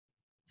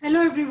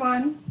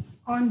everyone.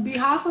 On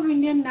behalf of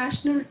Indian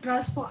National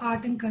Trust for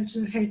Art and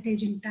Cultural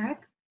Heritage INTACH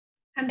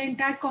and the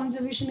INTACH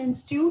Conservation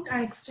Institute,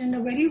 I extend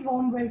a very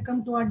warm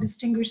welcome to our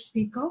distinguished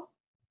speaker,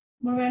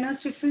 Morwena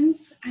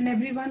Stephens, and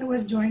everyone who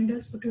has joined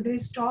us for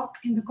today's talk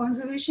in the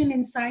Conservation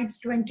Insights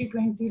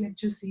 2020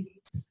 lecture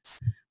series.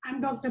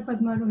 I'm Dr.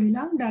 Padma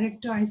Rohila,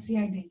 Director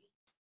ICI Delhi.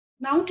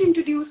 Now to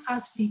introduce our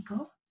speaker,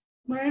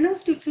 Morwena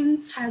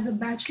Stephens has a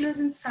Bachelor's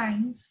in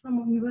Science from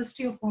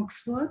University of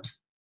Oxford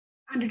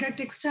and did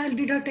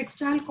her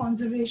textile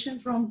conservation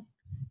from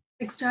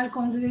Textile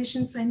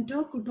Conservation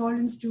Center, Coutts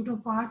Institute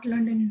of Art,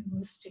 London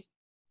University.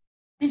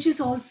 And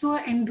she's also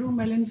an Andrew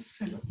Mellon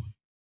Fellow.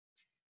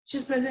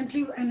 She's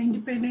presently an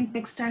independent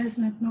textiles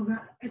and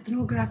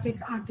ethnographic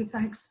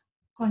artifacts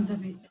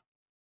conservator.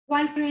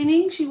 While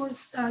training, she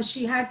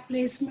had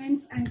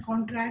placements and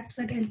contracts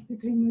at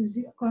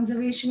LP3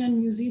 Conservation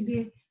and Musée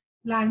de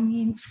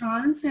l'Armée in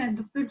France and at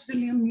the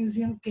Fitzwilliam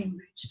Museum,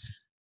 Cambridge.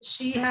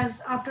 She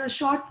has, after a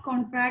short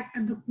contract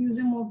at the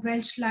Museum of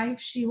Welsh Life,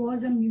 she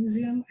was a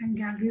Museum and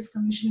Galleries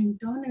Commission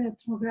intern in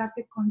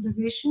ethnographic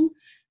conservation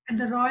at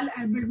the Royal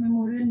Albert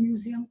Memorial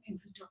Museum,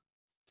 Exeter.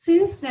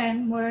 Since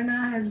then,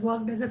 Morwena has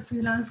worked as a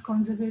freelance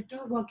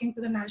conservator, working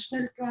for the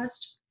National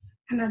Trust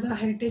and other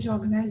heritage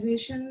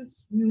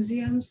organizations,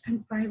 museums,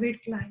 and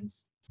private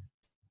clients,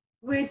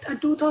 with a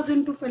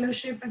 2002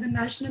 fellowship at the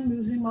National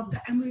Museum of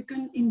the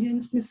American Indian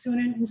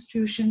Smithsonian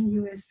Institution,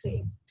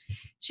 USA.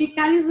 She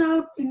carries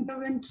out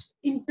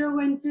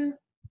interventive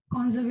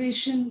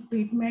conservation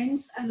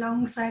treatments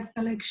alongside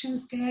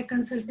collections, care,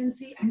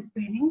 consultancy, and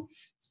training,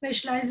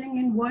 specializing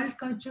in world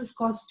cultures,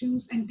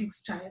 costumes, and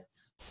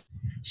textiles.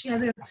 She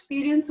has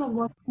experience of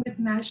working with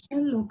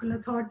national, local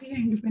authority,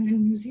 and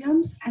independent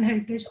museums and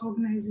heritage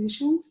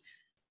organizations,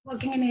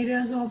 working in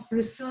areas of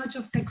research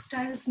of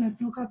textiles and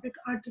ethnographic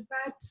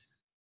artifacts,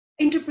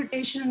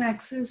 interpretation and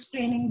access,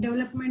 training,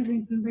 development, and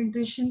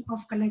implementation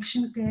of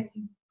collection care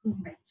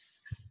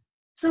improvements.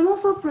 Some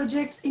of her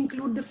projects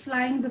include the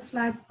Flying the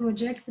Flag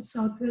project with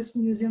Southwest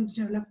Museums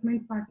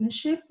Development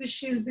Partnership, which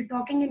she'll be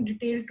talking in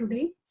detail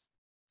today,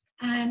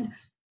 and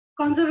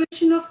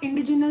conservation of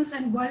indigenous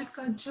and world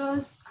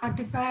cultures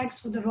artifacts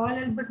for the Royal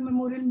Albert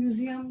Memorial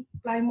Museum,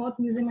 Plymouth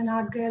Museum and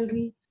Art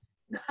Gallery,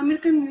 the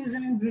American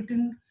Museum in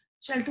Britain,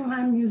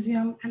 Cheltenham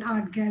Museum and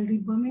Art Gallery,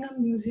 Birmingham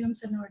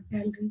Museums and Art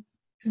Gallery,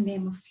 to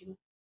name a few.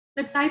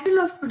 The title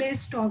of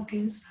today's talk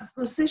is A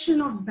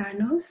Procession of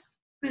Banners,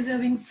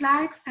 Preserving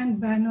Flags and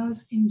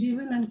Banners in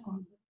Devon and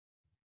Cornwall.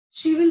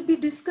 She will be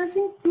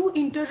discussing two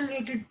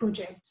interrelated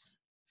projects,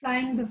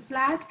 Flying the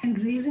Flag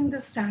and Raising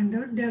the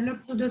Standard,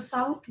 developed to the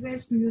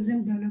Southwest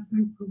Museum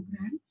Development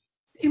Program,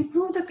 to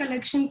improve the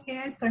collection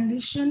care,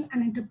 condition,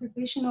 and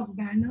interpretation of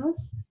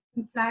banners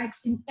and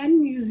flags in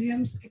 10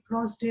 museums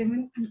across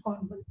Devon and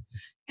Cornwall,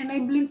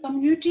 enabling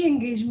community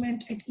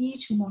engagement at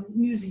each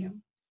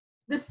museum.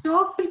 The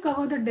talk will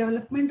cover the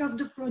development of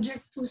the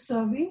project through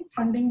survey,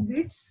 funding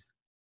bids,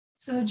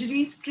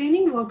 surgeries,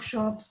 training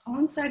workshops,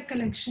 on-site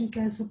collection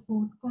care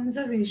support,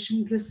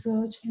 conservation,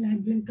 research,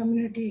 enabling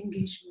community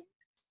engagement.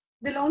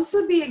 There'll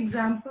also be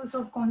examples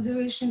of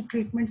conservation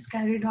treatments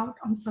carried out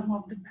on some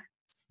of the banners.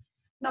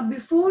 Now,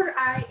 before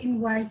I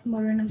invite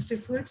Morwena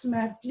Stephens, may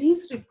I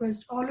please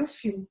request all of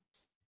you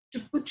to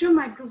put your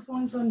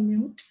microphones on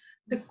mute.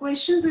 The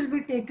questions will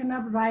be taken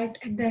up right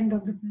at the end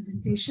of the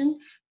presentation.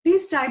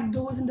 Please type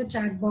those in the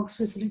chat box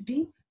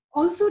facility.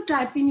 Also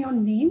type in your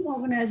name,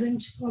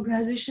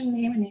 organization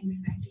name, and email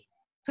ID.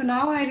 So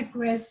now I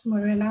request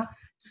Morwena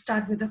to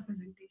start with the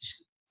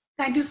presentation.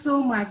 Thank you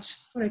so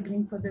much for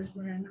agreeing for this,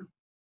 Morwena.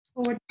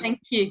 Thank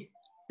you.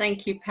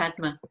 Thank you,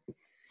 Padma.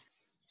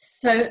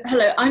 So,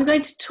 hello, I'm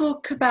going to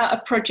talk about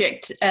a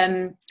project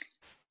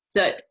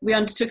that we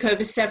undertook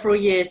over several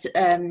years,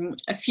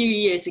 a few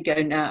years ago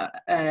now.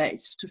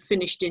 It's sort of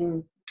finished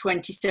in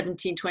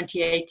 2017,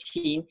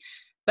 2018.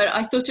 But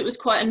I thought it was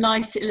quite a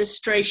nice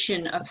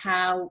illustration of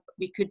how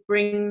we could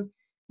bring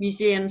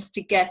museums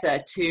together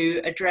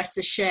to address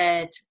a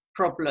shared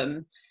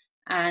problem.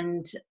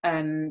 And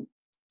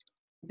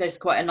there's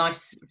quite a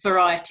nice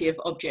variety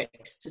of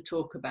objects to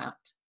talk about.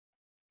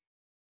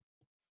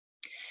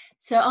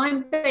 So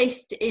I'm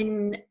based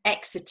in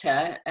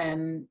Exeter.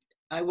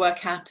 I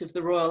work out of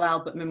the Royal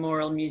Albert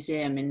Memorial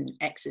Museum in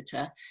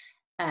Exeter.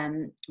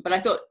 But I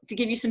thought to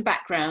give you some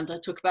background, I'll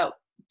talk about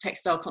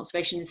textile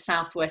conservation in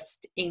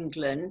southwest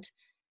England.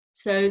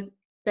 So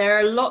there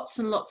are lots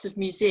and lots of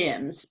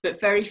museums, but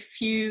very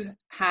few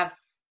have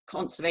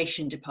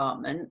conservation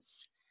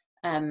departments,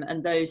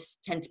 and those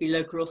tend to be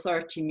local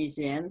authority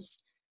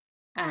museums.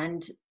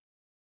 And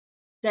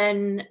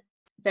then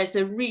there's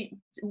a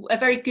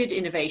very good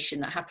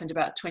innovation that happened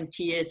about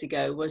 20 years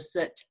ago, was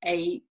that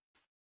a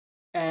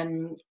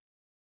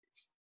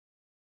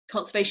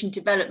conservation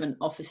development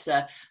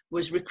officer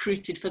was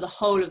recruited for the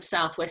whole of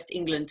southwest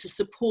England to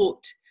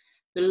support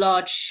the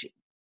large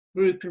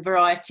group and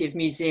variety of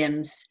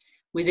museums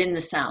within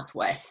the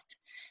southwest.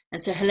 And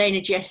so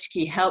Helena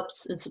Jeski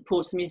helps and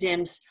supports the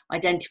museums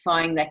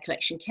identifying their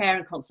collection care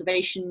and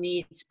conservation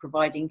needs,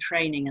 providing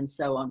training and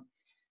so on.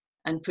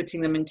 and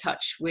putting them in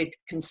touch with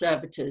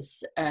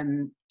conservators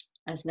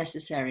as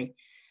necessary.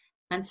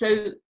 And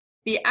so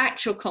the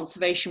actual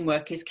conservation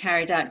work is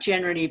carried out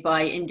generally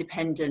by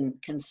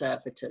independent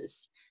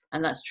conservators,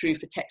 and that's true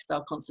for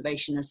textile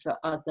conservation as for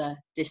other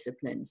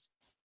disciplines.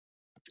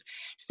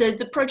 So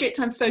the project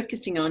I'm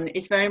focusing on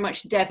is very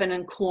much Devon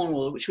and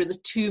Cornwall, which were the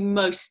two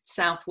most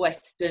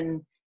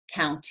southwestern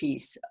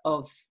counties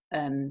of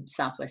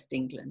southwest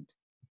England.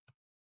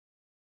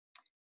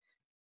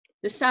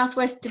 The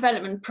Southwest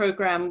Development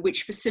Programme,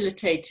 which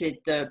facilitated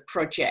the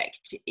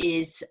project,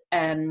 is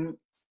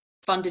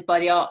funded by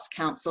the Arts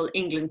Council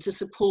England to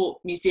support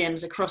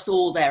museums across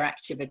all their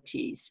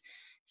activities.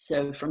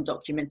 So from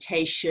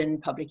documentation,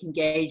 public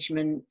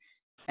engagement,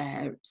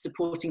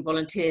 supporting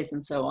volunteers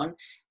and so on.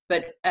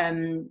 But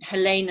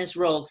Helena's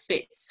role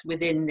fits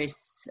within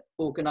this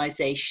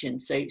organisation,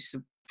 so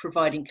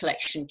providing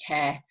collection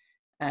care,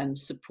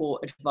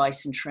 support,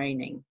 advice and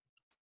training.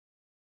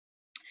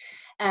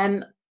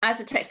 As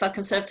a textile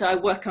conservator, I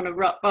work on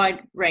a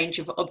wide range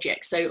of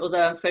objects. So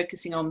although I'm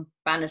focusing on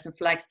banners and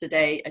flags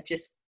today, I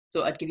just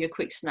thought I'd give you a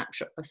quick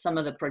snapshot of some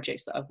of the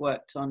projects that I've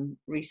worked on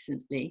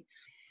recently.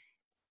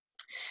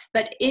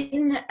 But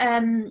in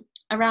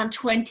around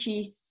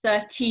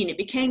 2013, it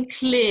became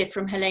clear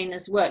from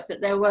Helena's work that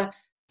there were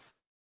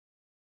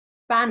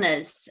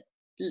banners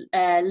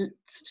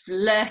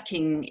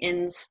lurking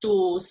in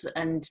stores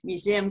and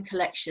museum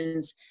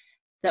collections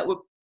that were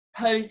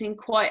posing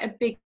quite a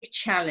big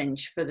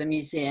challenge for the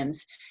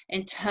museums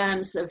in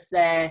terms of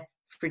their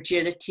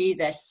fragility,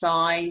 their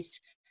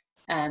size,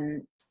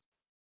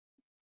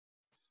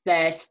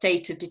 their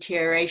state of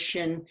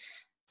deterioration,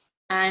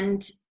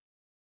 and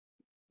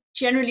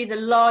generally the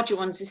larger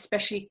ones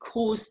especially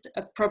caused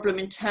a problem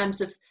in terms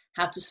of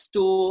how to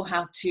store,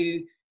 how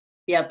to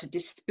be able to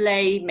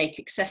display, make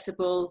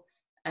accessible.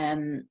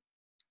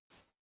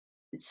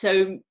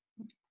 So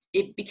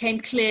it became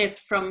clear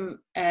from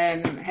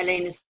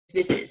Helena's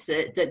visits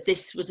that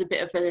this was a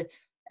bit of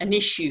an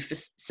issue for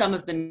some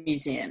of the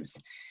museums.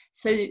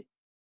 So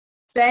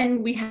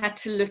then we had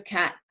to look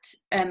at,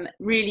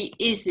 really,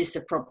 is this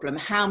a problem?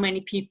 How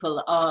many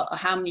people are, or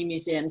how many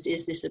museums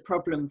is this a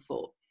problem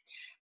for?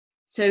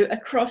 So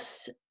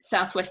across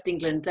Southwest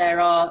England, there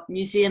are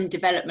museum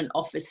development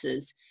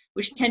officers,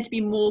 which tend to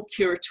be more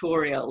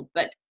curatorial,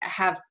 but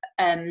have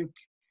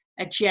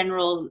a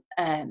general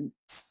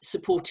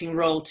supporting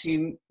role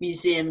to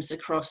museums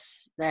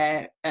across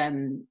their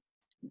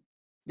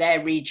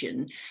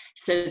region.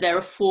 So there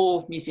are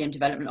 4 museum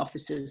development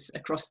officers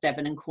across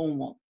Devon and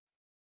Cornwall.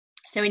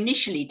 So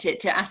initially,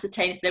 to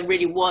ascertain if there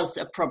really was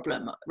a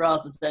problem,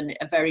 rather than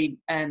a very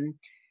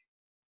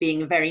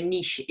being a very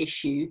niche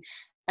issue,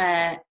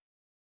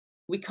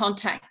 we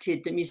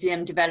contacted the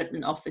museum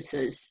development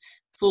officers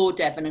for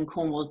Devon and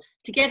Cornwall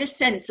to get a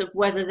sense of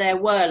whether there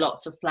were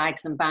lots of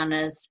flags and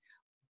banners,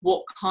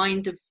 what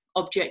kind of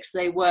objects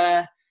they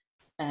were.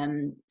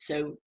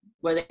 So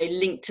were they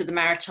linked to the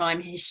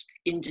maritime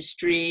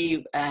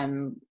industry?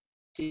 Were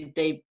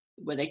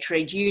they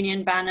trade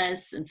union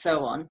banners and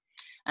so on?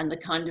 And the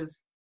kind of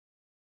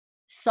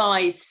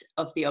size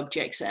of the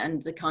objects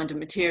and the kind of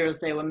materials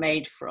they were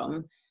made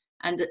from,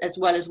 and as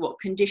well as what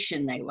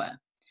condition they were.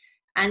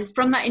 And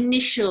from that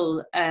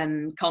initial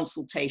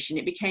consultation,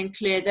 it became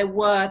clear there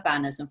were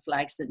banners and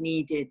flags that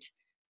needed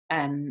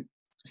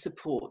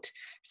support.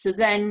 So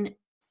then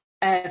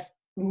a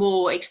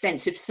more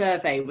extensive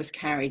survey was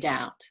carried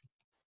out.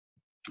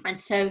 And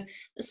so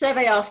the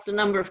survey asked a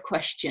number of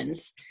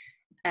questions.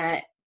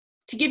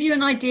 To give you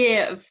an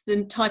idea of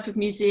the type of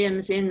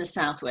museums in the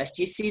Southwest,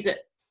 you see that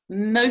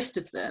most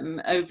of them,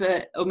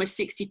 over almost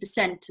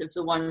 60% of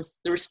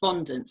the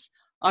respondents,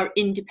 are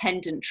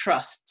independent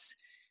trusts.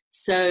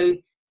 So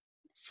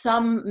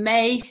some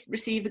may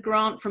receive a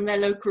grant from their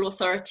local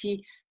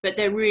authority, but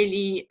they're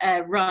really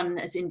run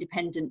as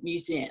independent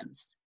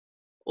museums.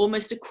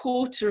 Almost a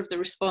quarter of the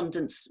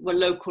respondents were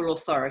local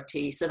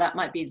authority. So that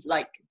might be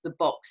like the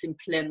Box in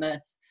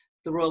Plymouth,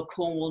 the Royal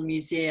Cornwall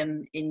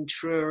Museum in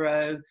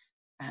Truro,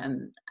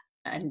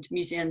 and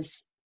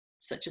museums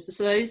such as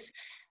those.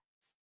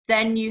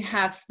 Then you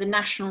have the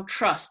National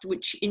Trust,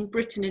 which in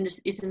Britain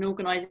is an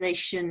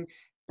organisation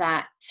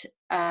that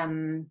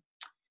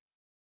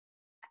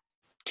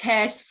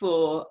cares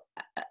for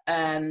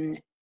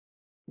the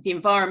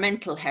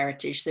environmental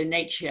heritage, so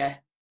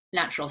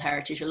natural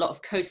heritage, a lot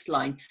of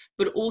coastline,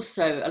 but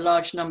also a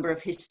large number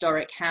of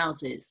historic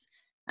houses.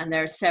 And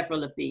there are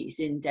several of these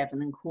in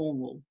Devon and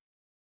Cornwall.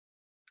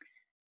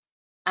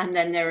 And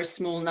then there are a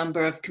small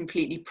number of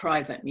completely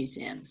private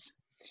museums.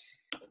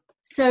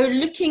 So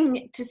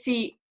looking to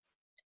see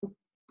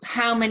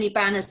how many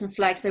banners and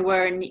flags there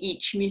were in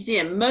each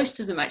museum, most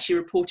of them actually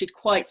reported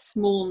quite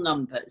small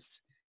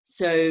numbers.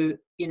 So,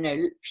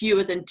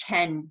 fewer than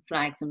 10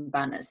 flags and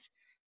banners.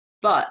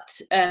 But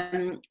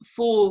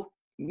 4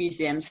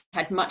 museums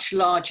had much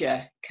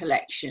larger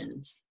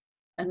collections.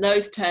 And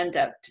those turned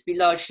out to be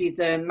largely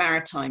the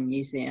maritime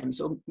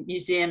museums, or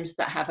museums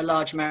that have a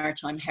large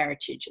maritime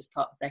heritage as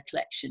part of their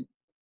collection.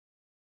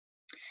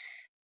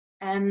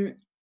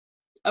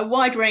 a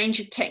wide range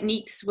of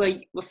techniques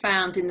were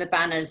found in the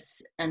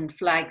banners and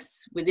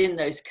flags within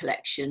those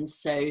collections.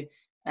 So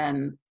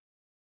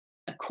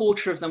a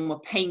quarter of them were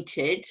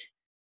painted,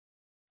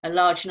 a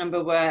large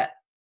number were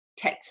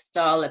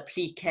textile,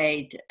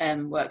 appliqued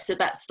work. So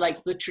that's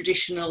like the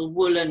traditional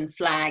woolen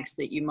flags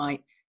that you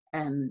might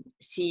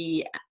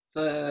see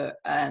for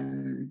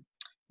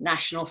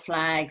national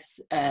flags,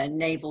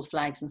 naval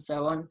flags, and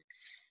so on.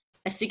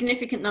 A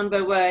significant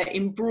number were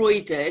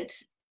embroidered,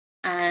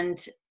 and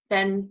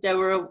then there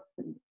were a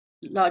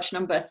large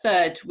number, a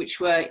third, which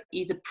were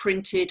either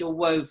printed or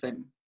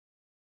woven.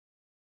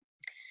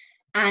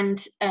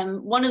 And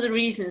one of the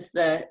reasons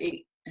that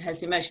it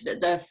has emerged that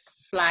the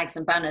flags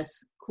and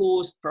banners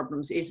caused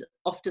problems is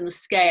often the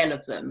scale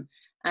of them.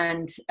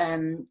 And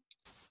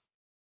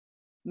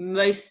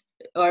most,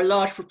 or a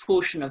large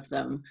proportion of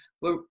them,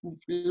 were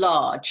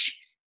large.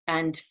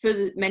 And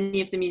for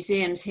many of the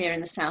museums here in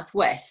the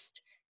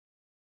Southwest,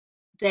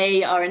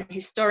 they are in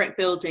historic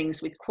buildings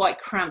with quite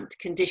cramped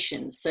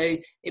conditions. So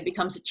it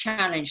becomes a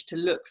challenge to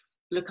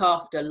look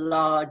after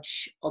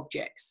large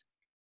objects.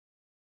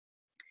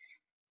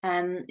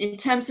 In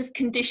terms of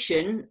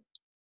condition,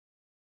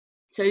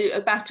 so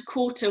about a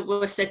quarter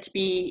were said to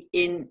be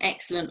in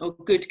excellent or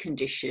good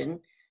condition,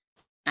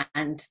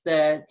 and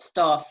the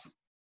staff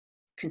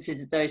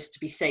considered those to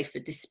be safe for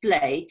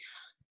display.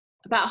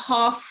 About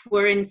half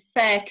were in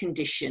fair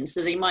condition,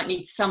 so they might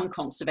need some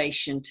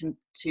conservation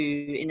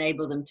to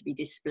enable them to be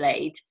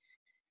displayed.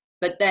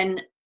 But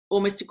then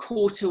almost a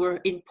quarter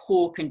were in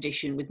poor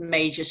condition with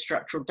major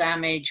structural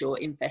damage or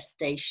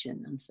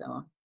infestation and so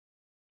on.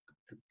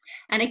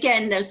 And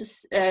again,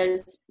 there's a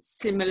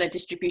similar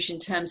distribution in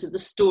terms of the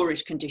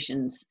storage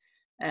conditions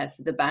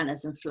for the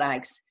banners and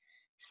flags.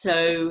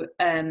 So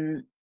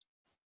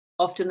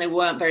often they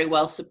weren't very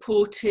well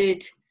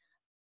supported,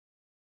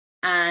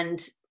 and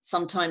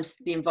sometimes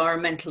the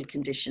environmental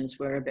conditions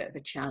were a bit of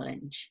a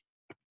challenge.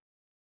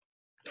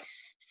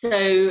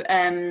 So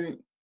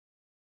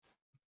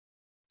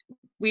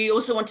we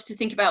also wanted to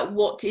think about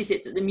what is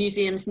it that the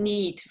museums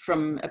need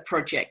from a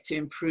project to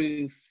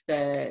improve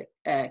the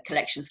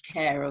collection's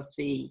care of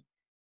the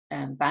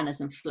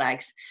banners and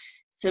flags.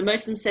 So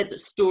most of them said that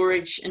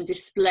storage and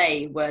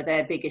display were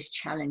their biggest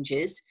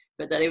challenges,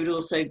 but that they would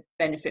also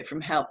benefit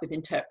from help with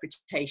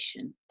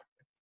interpretation.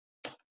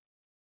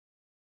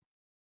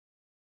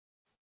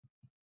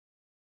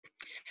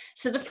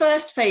 So the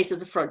first phase of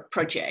the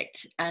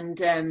project,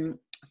 and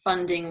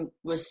funding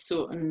was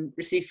sought and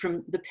received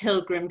from the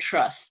Pilgrim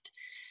Trust,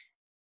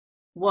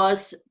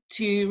 was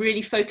to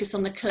really focus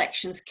on the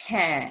collection's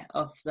care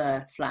of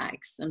the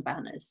flags and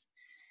banners.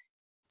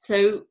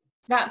 So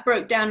that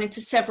broke down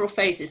into several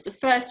phases. The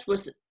first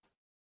was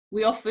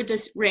we offered a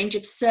range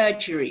of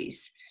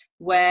surgeries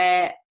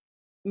where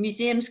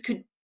museums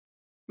could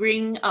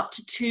bring up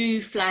to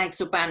 2 flags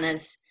or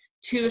banners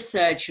to a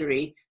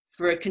surgery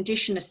for a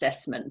condition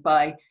assessment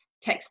by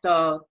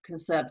Textile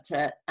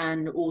Conservator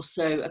and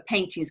also a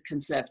paintings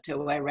conservator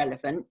where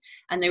relevant,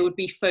 and they would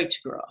be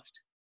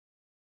photographed.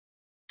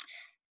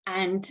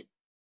 And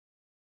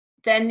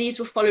then these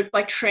were followed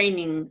by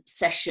training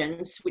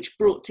sessions, which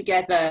brought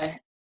together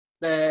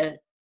the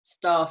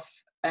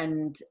staff.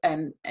 And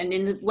in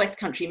the West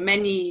Country,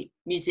 many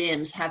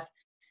museums have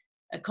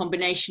a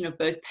combination of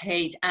both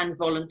paid and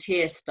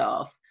volunteer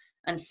staff,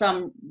 and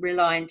some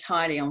rely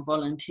entirely on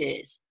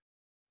volunteers.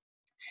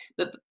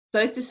 But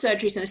both the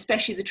surgeries and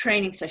especially the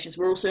training sessions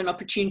were also an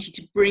opportunity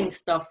to bring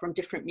staff from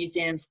different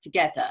museums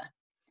together.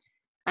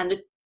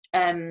 And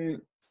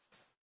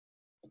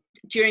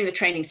during the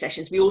training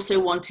sessions, we also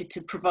wanted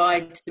to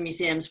provide the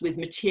museums with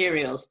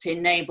materials to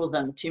enable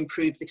them to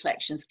improve the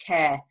collection's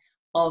care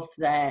of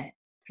their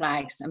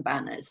flags and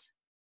banners.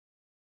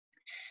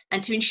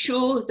 And to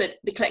ensure that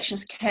the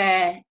collection's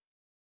care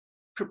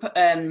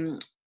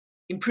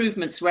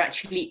improvements were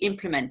actually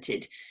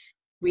implemented,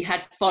 we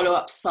had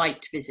follow-up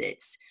site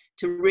visits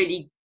to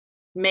really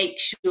make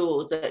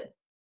sure that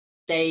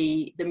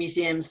the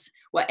museums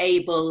were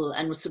able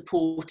and were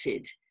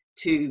supported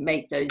to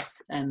make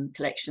those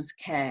collections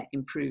care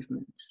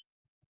improvements.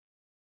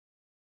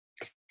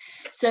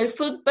 So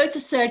for both the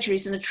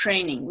surgeries and the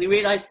training, we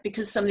realized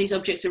because some of these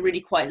objects are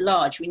really quite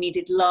large, we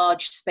needed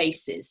large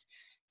spaces.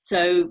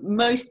 So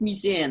most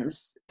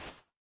museums,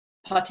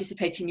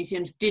 participating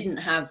museums, didn't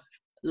have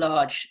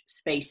large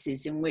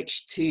spaces in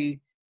which to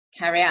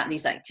carry out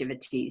these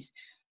activities.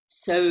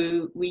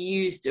 So we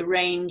used a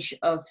range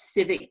of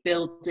civic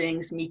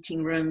buildings,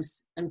 meeting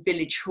rooms, and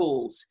village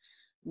halls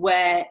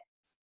where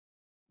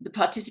the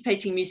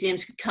participating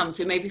museums could come.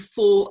 So maybe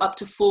up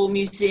to four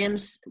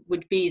museums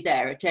would be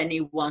there at any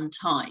one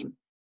time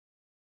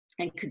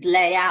and could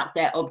lay out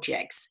their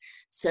objects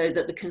so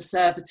that the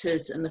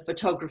conservators and the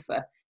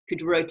photographer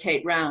could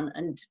rotate round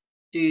and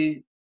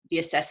do the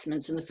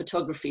assessments and the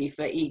photography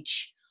for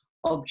each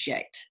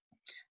object.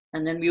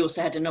 And then we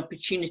also had an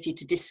opportunity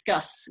to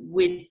discuss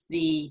with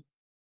the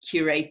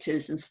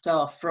curators and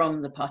staff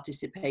from the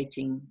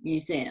participating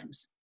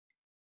museums.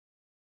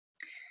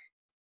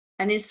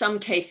 And in some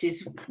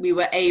cases, we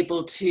were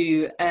able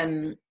to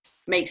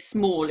make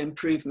small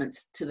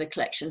improvements to the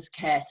collection's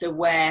care. So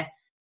where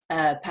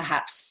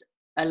perhaps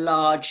a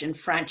large and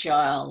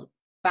fragile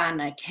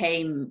banner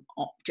came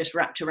just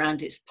wrapped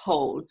around its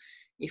pole,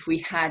 if we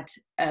had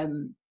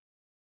an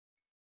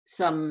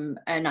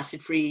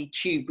acid-free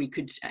tube, we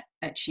could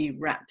actually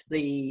wrap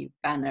the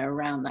banner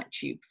around that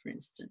tube, for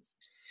instance.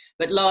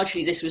 But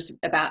largely this was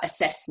about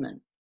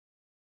assessment.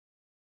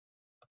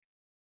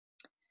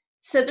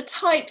 So the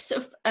types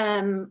of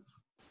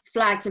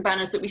flags and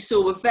banners that we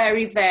saw were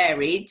very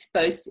varied,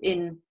 both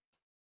in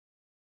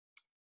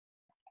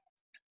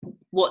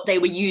what they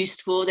were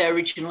used for, their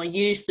original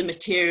use, the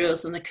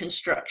materials and the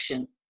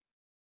construction.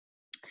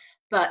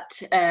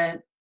 But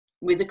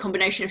with a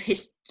combination of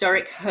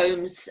historic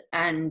homes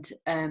and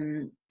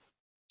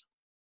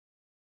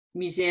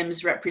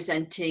museums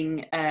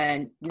representing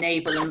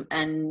naval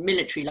and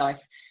military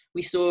life,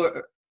 we saw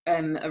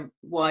a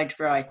wide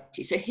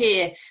variety. So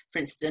here, for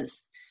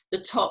instance, the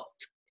top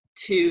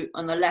two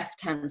on the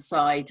left-hand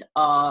side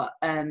are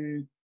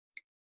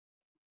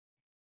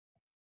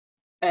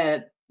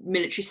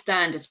military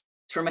standards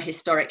from a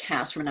historic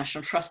house, from a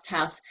National Trust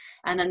house,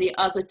 and then the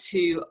other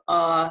two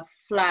are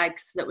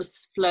flags that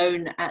was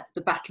flown at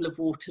the Battle of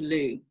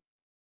Waterloo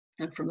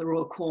and from the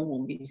Royal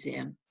Cornwall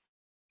Museum.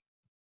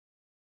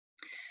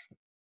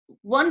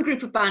 One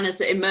group of banners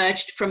that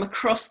emerged from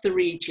across the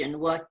region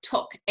were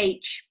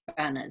TOC-H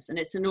banners, and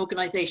it's an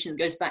organisation that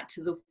goes back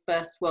to the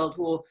First World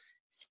War,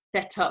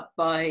 set up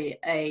by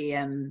a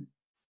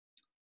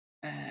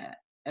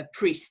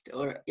priest,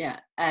 or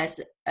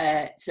as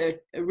so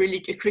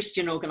a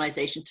Christian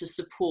organisation to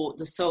support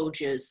the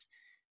soldiers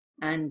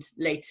and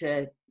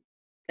later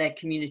their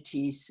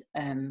communities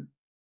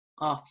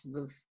after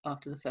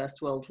the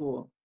First World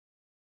War.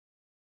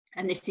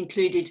 And this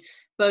included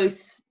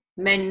both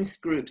men's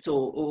groups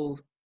or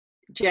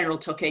general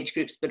TOC-H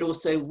groups, but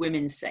also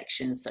women's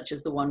sections, such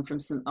as the one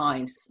from St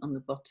Ives on the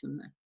bottom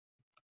there.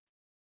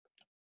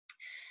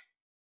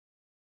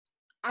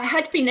 I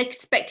had been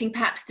expecting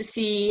perhaps to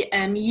see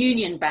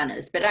union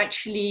banners, but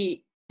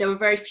actually there were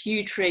very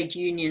few trade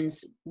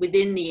unions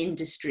within the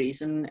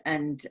industries and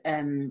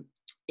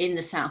in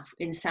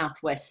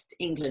southwest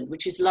England,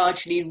 which is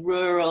largely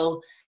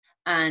rural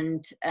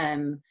and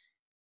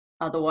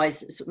otherwise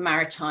sort of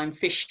maritime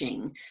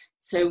fishing.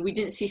 So we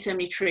didn't see so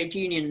many trade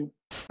union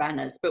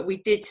banners, but we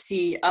did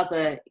see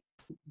other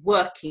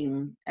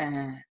working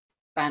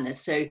banners.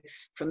 So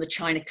from the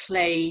China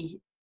Clay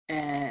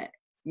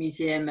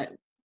Museum at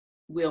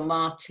Wheal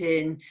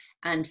Martin,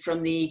 and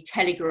from the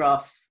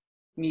Telegraph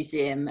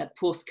Museum at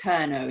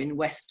Porthcurno in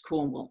West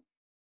Cornwall.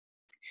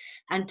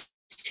 And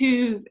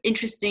two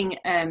interesting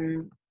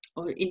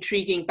or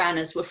intriguing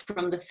banners were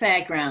from the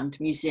Fairground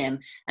Museum,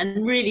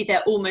 and really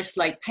they're almost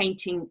like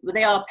painting, well,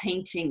 they are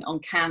painting on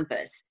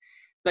canvas,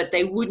 but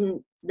they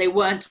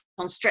weren't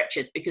on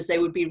stretchers because they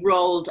would be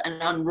rolled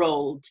and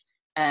unrolled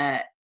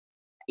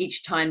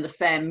each time the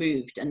fair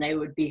moved, and they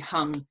would be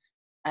hung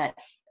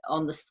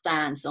on the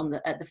stands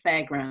at the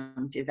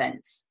fairground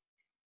events.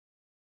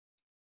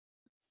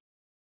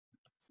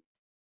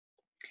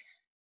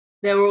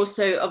 There were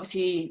also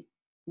obviously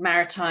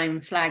maritime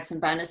flags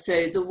and banners.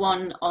 So the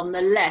one on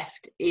the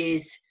left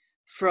is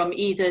from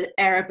either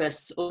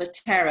Erebus or the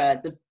Terror,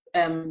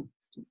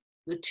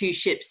 the two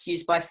ships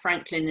used by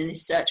Franklin in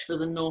his search for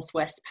the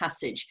Northwest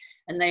Passage,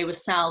 and they were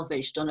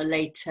salvaged on a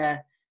later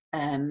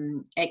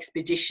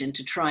expedition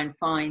to try and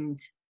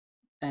find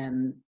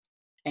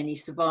any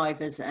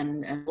survivors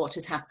and what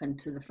had happened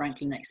to the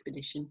Franklin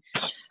expedition.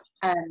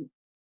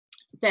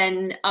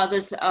 Then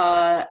others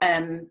are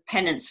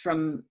pennants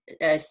from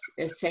a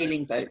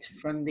sailing boat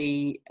from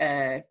the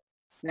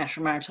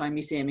National Maritime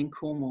Museum in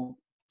Cornwall.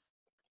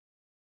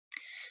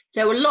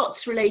 There were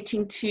lots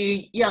relating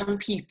to young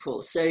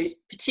people, so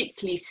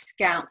particularly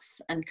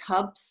Scouts and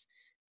Cubs,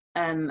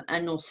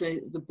 and also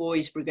the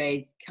Boys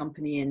Brigade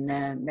Company in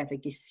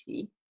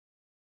Mevagissey.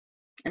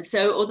 And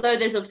so although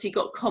there's obviously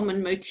got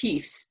common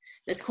motifs,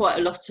 there's quite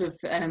a lot of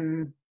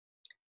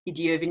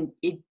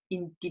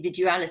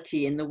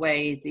individuality in the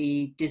way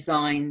the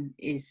design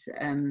is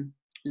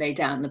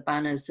laid out and the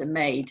banners are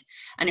made.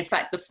 And in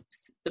fact,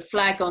 the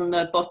flag on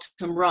the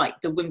bottom right,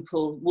 the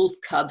Wimple Wolf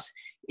Cubs,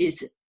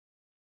 is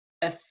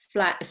a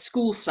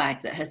school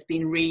flag that has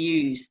been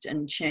reused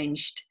and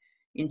changed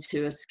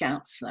into a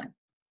Scouts flag.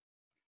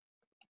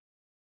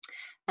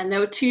 And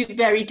there were two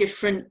very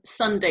different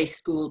Sunday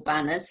school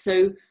banners.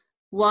 So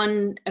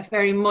one, a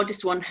very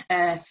modest one,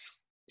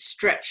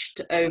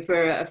 stretched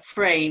over a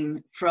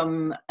frame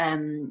from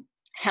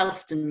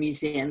Helston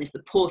Museum, is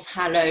the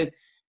Porthhallow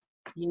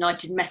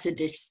United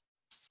Methodist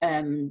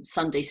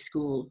Sunday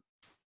School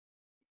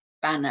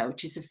banner,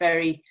 which is a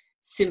very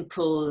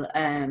simple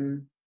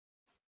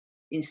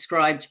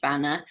inscribed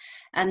banner,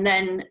 and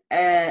then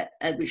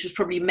which was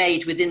probably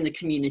made within the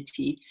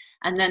community.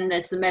 And then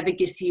there's the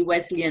Mevagissey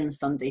Wesleyan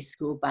Sunday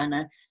School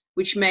banner,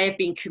 which may have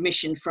been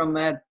commissioned from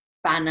a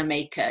banner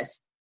maker.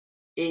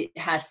 It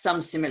has some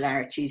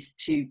similarities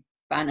to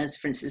banners,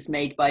 for instance,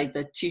 made by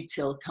the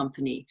Tootil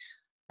Company,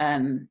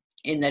 in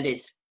that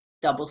it's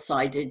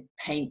double-sided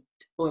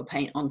oil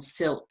paint on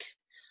silk.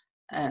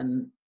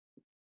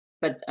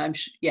 But I'm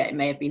sure, yeah, it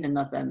may have been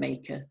another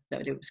maker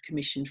that it was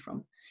commissioned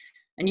from.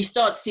 And you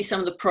start to see some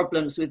of the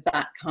problems with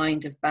that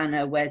kind of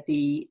banner, where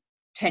the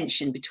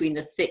tension between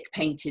the thick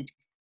painted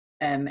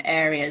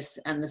areas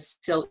and the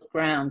silk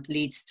ground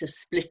leads to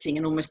splitting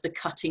and almost the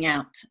cutting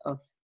out of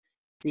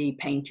the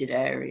painted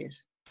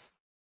areas.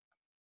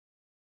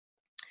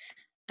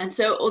 And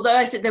so, although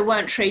I said there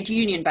weren't trade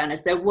union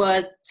banners, there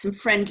were some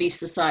friendly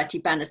society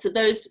banners. So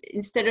those,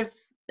 instead of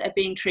there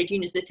being trade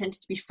unions, there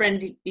tended to be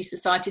friendly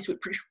societies which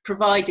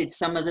provided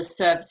some of the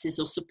services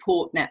or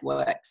support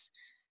networks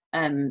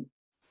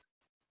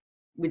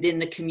within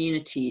the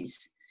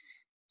communities.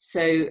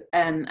 So,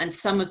 and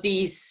some of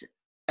these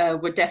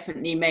were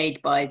definitely made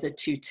by the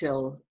Two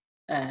Till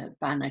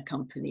banner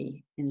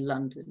company in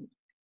London.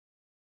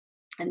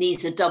 And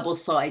these are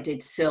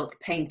double-sided silk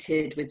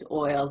painted with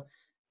oil,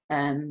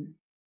 and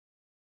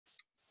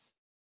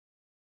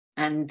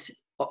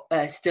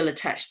still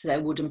attached to their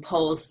wooden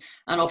poles,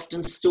 and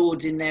often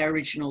stored in their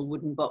original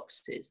wooden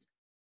boxes.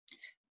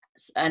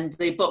 And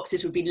the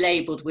boxes would be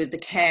labelled with the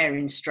care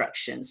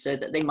instructions, so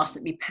that they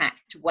mustn't be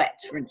packed wet,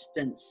 for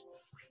instance.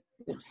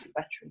 Oops, the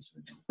batteries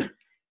were down.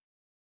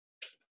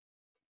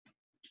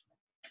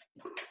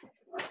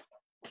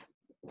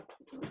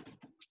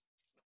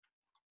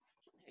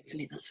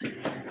 Hopefully that's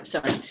right.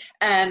 Sorry.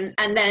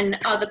 And then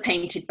other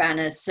painted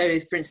banners. So,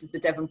 for instance, the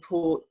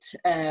Devonport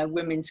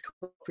Women's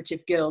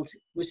Cooperative Guild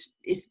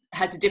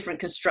has a different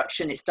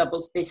construction.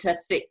 It's a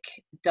thick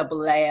double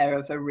layer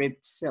of a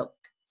ribbed silk.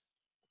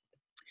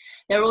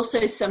 There are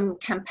also some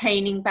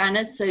campaigning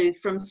banners. So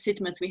from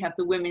Sidmouth, we have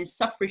the Women's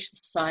Suffrage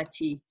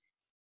Society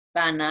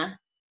banner,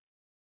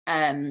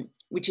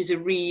 which is a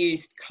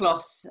reused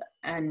cloth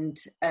and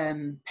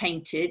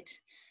painted,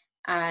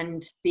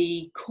 and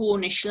the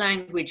Cornish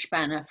language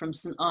banner from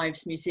St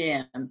Ives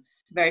Museum,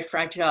 very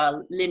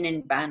fragile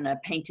linen banner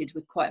painted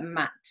with quite a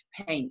matte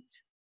paint.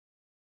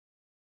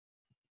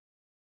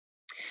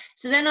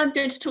 So then I'm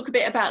going to talk a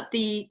bit about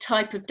the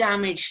type of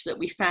damage that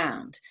we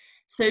found.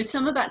 So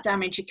some of that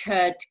damage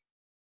occurred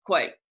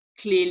quite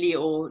clearly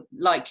or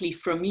likely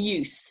from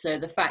use. So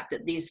the fact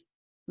that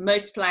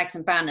most flags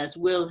and banners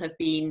will have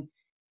been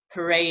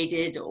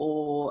paraded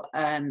or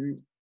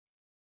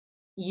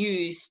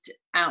used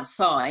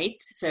outside,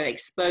 so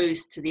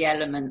exposed to the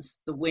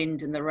elements, the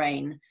wind and the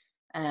rain,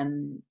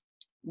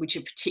 which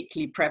are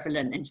particularly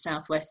prevalent in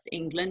southwest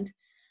England.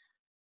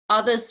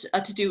 Others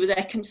are to do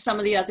with some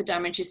of the other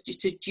damages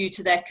due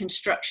to their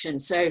construction.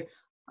 So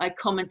I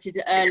commented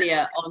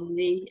earlier on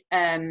the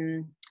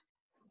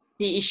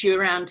issue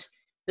around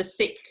the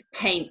thick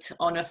paint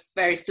on a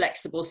very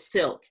flexible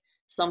silk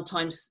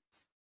sometimes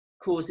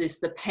causes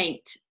the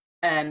paint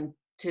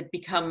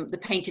the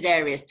painted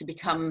areas to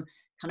become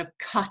kind of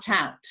cut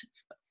out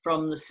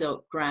from the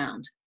silk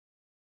ground.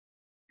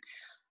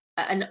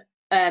 And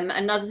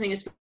another thing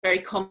that's very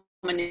common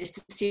is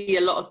to see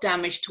a lot of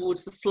damage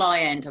towards the fly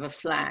end of a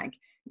flag,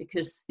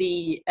 because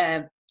the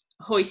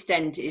hoist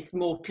end is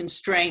more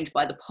constrained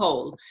by the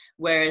pole,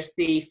 whereas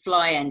the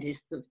fly end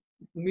is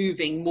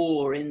moving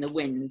more in the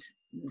wind.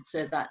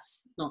 So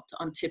that's not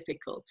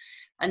untypical.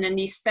 And then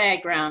these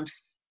fairground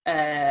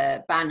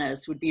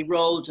banners would be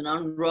rolled and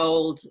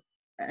unrolled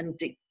and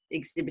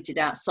exhibited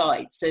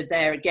outside. So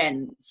there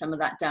again, some of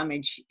that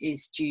damage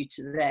is due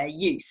to their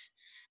use.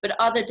 But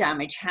other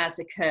damage has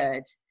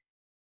occurred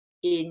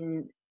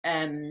in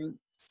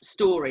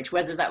storage,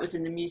 whether that was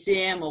in the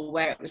museum or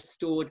where it was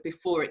stored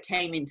before it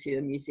came into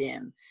a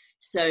museum.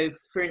 So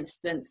for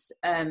instance,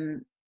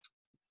 the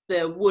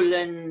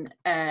woolen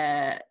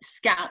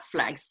scout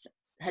flags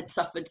had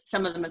suffered,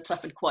 some of them had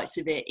suffered quite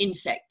severe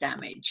insect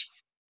damage.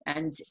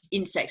 And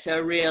insects are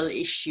a real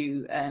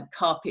issue,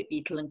 carpet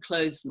beetle and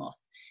clothes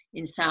moth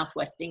in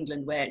southwest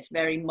England, where it's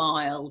very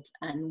mild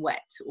and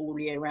wet all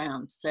year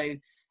round. So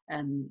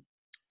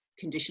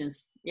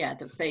conditions, yeah,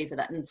 that favour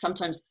that. And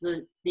sometimes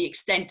the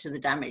extent of the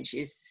damage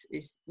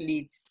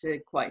leads to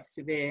quite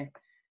severe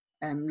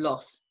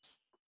loss.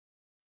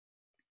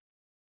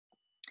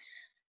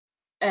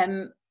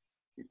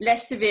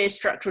 Less severe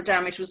structural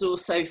damage was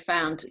also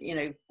found,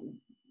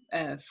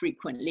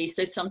 frequently.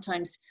 So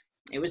sometimes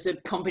it was a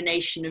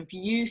combination of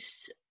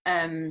use.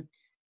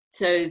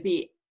 So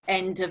the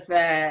end of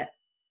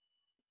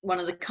one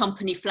of the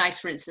company flags,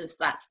 for instance,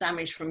 that's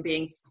damaged from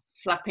being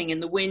flapping in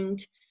the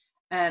wind.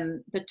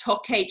 The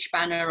TOC-H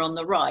banner on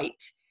the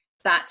right,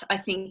 that I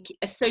think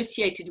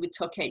associated with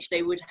TOC-H,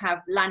 they would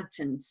have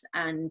lanterns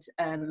and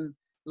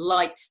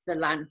light the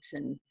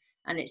lantern.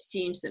 And it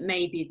seems that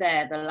maybe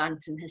there the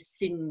lantern has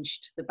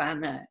singed the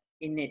banner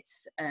in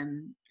its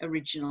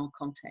original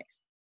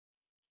context.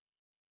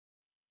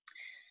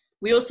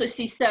 We also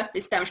see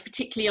surface damage,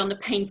 particularly on the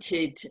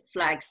painted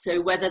flags.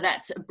 So whether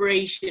that's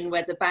abrasion,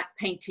 where the back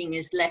painting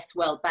is less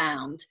well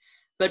bound,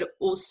 but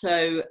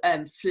also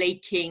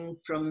flaking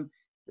from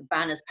the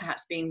banners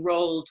perhaps being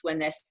rolled when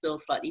they're still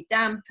slightly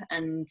damp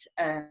and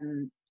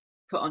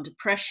put under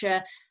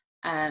pressure.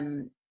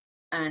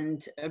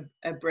 and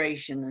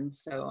abrasion and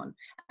so on.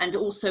 And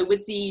also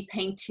with the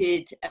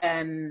painted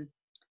fairground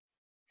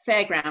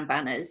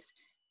banners,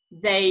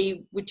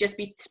 they would just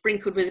be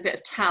sprinkled with a bit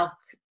of talc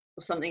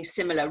or something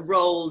similar,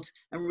 rolled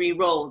and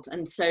re-rolled.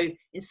 And so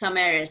in some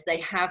areas they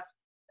have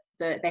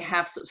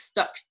sort of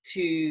stuck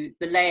to,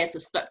 the layers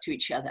have stuck to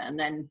each other, and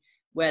then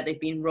where they've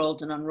been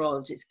rolled and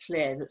unrolled, it's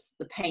clear that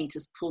the paint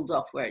has pulled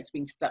off where it's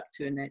been stuck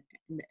to an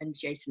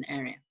adjacent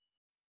area.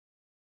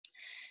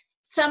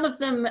 Some of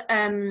them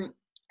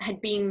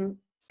had been,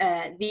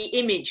 the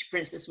image, for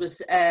instance,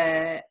 was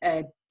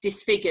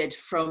disfigured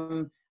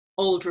from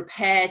old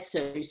repairs,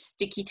 so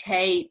sticky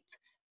tape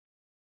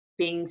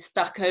being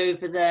stuck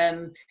over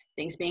them,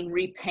 things being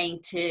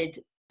repainted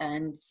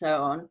and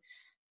so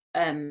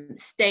on,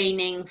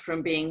 staining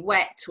from being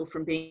wet or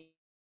from being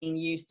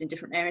used in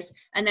different areas,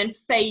 and then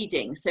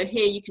fading. So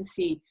here you can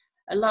see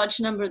a large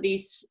number of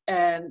these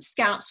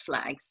Scouts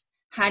flags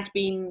had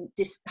been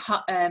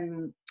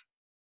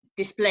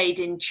displayed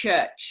in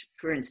church,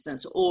 for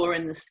instance, or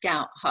in the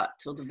Scout hut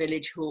or the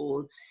village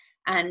hall,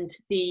 and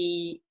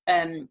the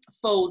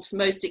folds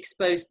most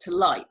exposed to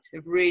light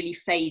have really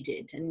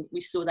faded, and we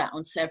saw that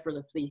on several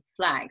of the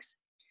flags.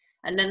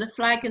 And then the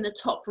flag in the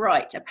top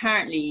right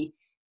apparently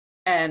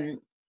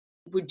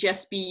would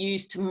just be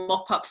used to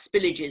mop up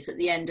spillages at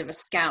the end of a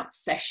Scout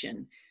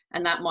session,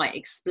 and that might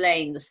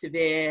explain the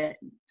severe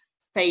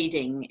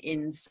fading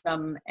in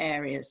some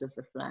areas of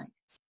the flag.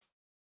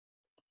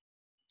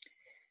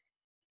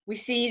 We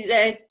see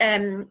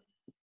the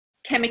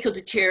chemical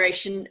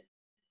deterioration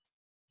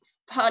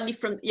partly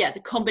from,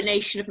 the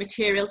combination of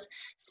materials.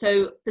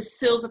 So the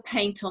silver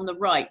paint on the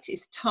right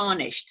is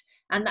tarnished,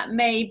 and that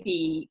may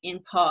be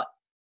in part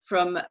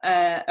from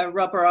a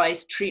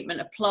rubberized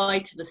treatment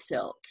applied to the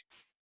silk,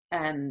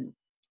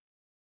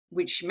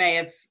 which may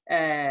have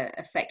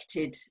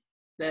affected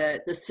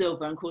the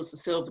silver and caused the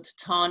silver to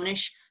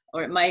tarnish,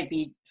 or it may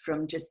be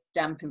from just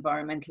damp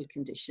environmental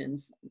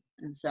conditions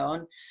and so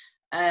on.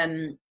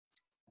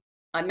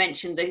 I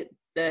mentioned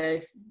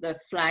the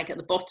flag at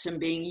the bottom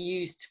being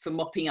used for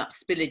mopping up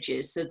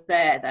spillages. So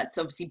that's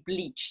obviously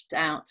bleached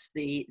out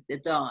the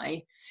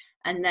dye.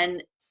 And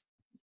then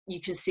you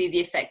can see the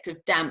effect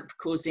of damp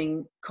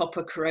causing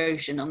copper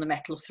corrosion on the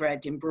metal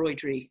thread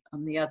embroidery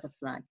on the other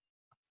flag.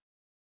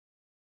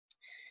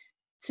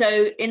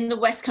 So in the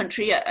West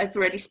Country, I've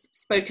already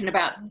spoken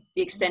about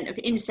the extent of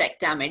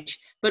insect damage,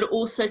 but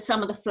also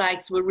some of the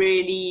flags were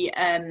really,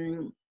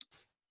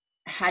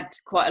 had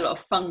quite a lot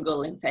of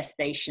fungal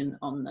infestation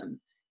on them.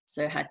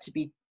 So had to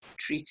be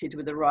treated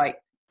with the right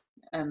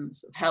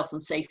sort of health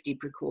and safety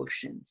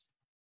precautions.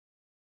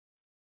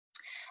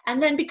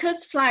 And then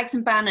because flags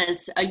and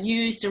banners are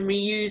used and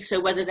reused, so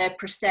whether they're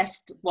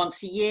processed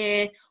once a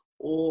year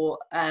or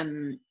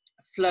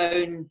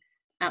flown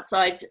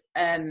outside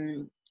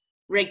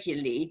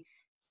regularly,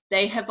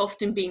 they have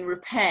often been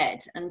repaired,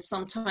 and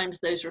sometimes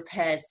those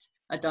repairs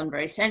are done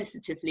very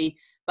sensitively,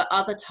 but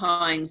other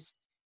times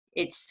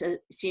it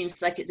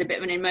seems like it's a bit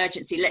of an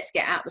emergency. Let's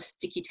get out the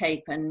sticky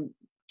tape and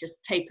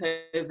just tape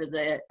over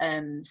the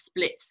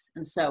splits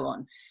and so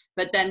on.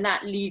 But then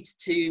that leads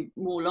to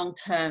more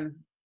long-term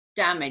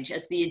damage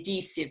as the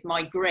adhesive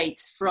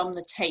migrates from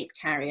the tape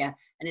carrier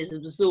and is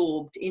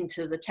absorbed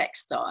into the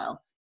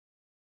textile,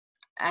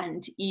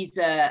 and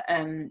either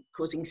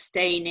causing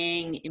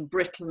staining,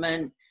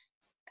 embrittlement,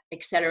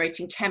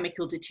 accelerating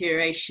chemical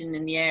deterioration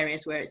in the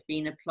areas where it's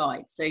been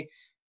applied. So,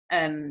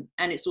 and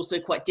it's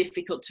also quite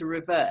difficult to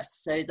reverse.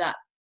 So that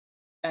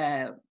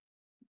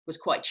was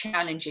quite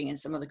challenging in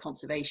some of the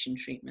conservation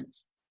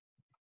treatments.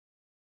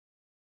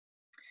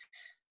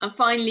 And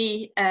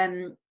finally,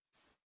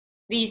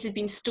 these had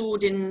been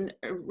stored in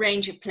a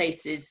range of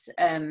places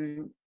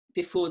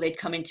before they'd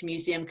come into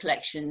museum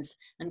collections.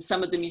 And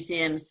some of the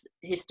museums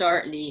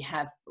historically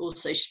have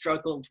also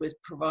struggled with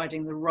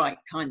providing the right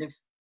kind of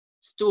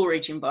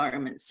storage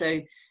environment. So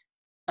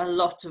a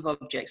lot of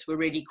objects were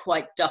really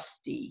quite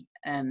dusty,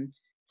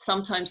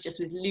 sometimes just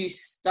with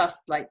loose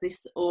dust like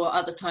this, or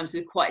other times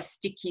with quite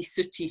sticky,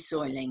 sooty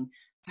soiling,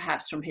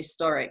 perhaps from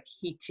historic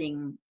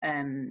heating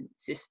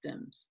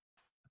systems.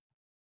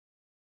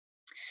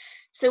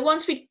 So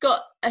once we'd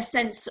got a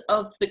sense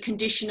of the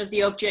condition of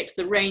the objects,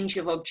 the range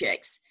of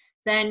objects,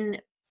 then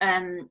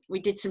we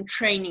did some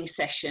training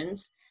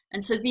sessions.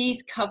 And so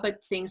these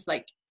covered things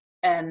like,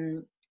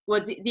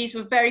 these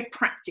were very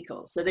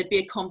practical. So there'd be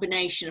a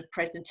combination of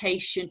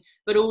presentation,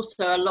 but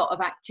also a lot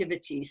of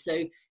activities.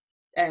 So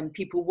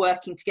people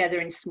working together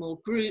in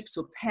small groups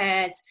or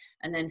pairs,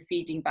 and then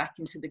feeding back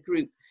into the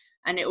group.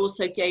 And it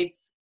also gave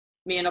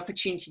me an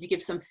opportunity to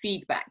give some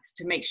feedbacks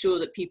to make sure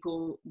that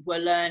people were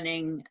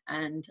learning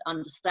and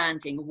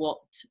understanding what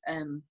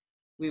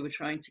we were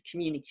trying to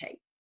communicate.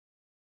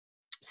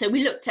 So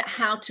we looked at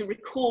how to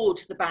record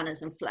the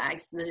banners and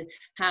flags,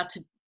 how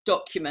to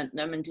document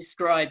them and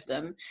describe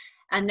them,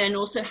 and then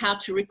also how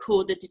to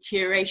record the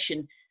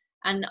deterioration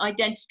and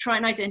try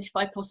and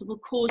identify possible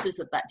causes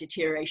of that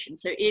deterioration.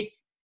 So if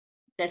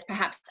there's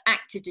perhaps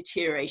active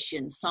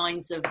deterioration,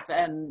 signs of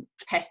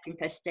pest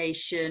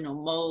infestation or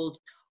mold,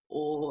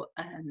 or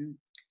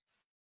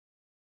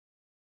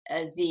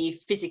the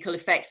physical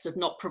effects of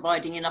not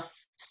providing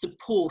enough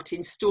support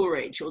in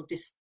storage or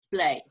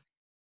display.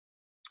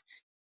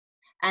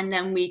 And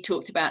then we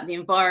talked about the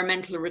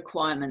environmental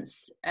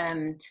requirements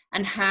and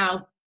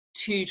how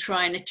to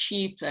try and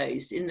achieve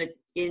those in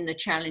the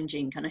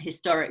challenging kind of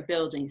historic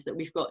buildings that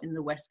we've got in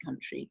the West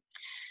Country.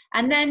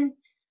 And then,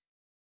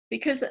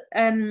 because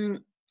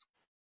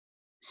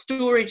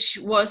storage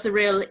was a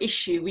real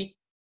issue, we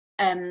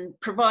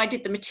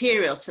provided the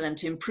materials for them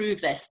to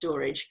improve their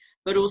storage,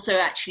 but also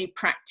actually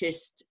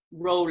practiced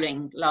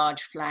rolling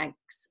large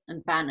flags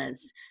and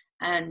banners,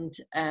 and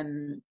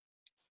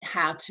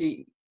how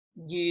to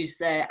use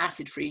their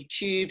acid-free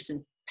tubes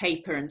and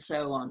paper and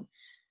so on.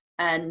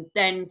 And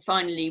then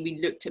finally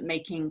we looked at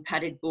making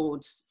padded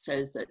boards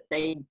so that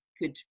they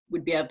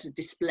would be able to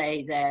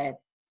display their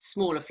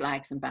smaller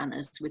flags and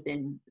banners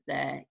within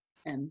their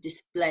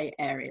display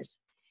areas.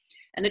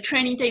 And the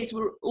training days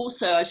were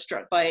also, I was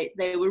struck by,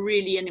 they were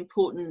really an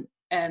important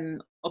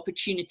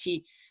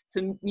opportunity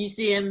for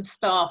museum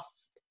staff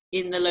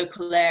in the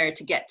local area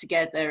to get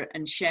together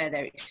and share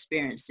their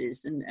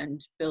experiences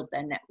and build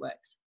their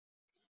networks.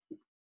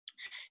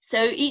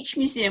 So each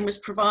museum was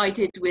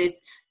provided with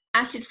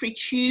acid-free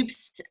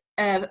tubes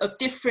of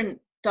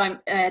different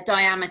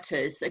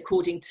diameters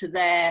according to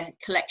their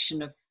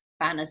collection of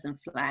banners and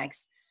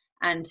flags,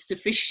 and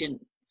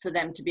sufficient for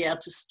them to be able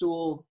to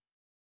store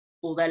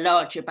all their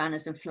larger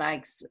banners and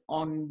flags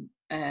on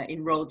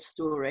in rolled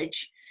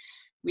storage.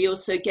 We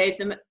also gave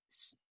them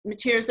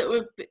materials that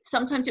were,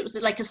 sometimes it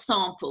was like a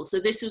sample.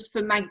 So this was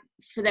for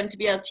them to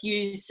be able to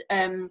use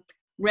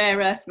rare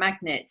earth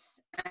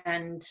magnets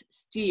and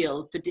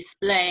steel for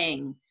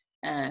displaying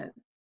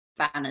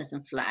banners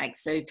and flags,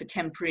 so for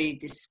temporary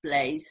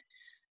displays.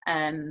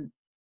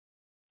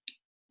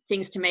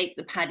 Things to make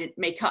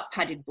up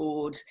padded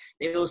boards.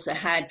 They also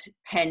had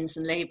pens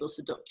and labels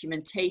for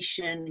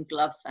documentation,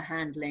 gloves for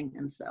handling,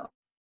 and so on.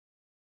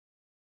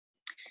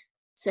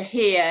 So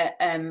here,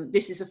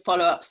 this is a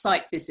follow-up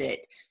site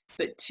visit,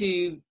 but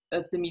 2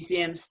 of the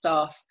museum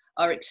staff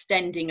are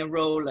extending a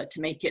roller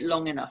to make it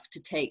long enough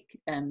to take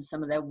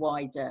some of their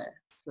wider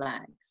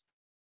flags.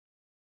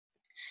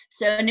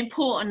 So an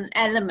important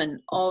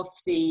element of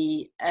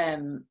the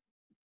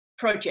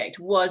project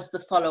was the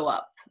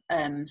follow-up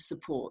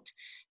support.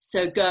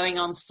 So going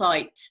on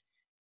site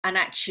and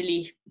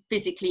actually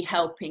physically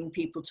helping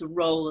people to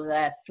roll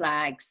their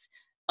flags,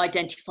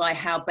 identify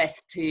how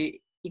best to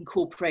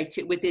incorporate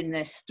it within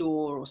their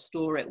store or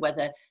store it,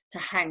 whether to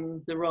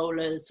hang the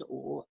rollers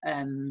or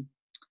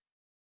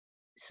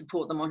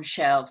support them on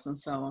shelves and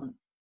so on.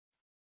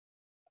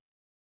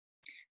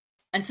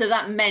 And so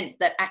that meant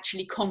that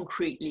actually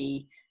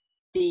concretely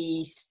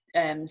the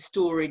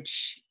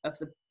storage of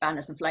the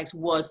banners and flags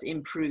was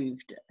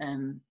improved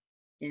in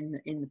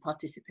the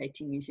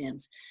participating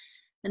museums.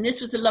 And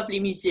this was a lovely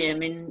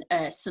museum in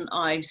St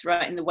Ives,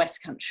 right in the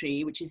West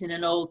Country, which is in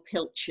an old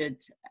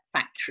pilchard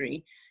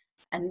factory.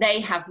 And they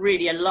have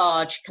really a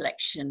large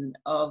collection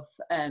of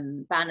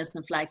banners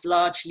and flags,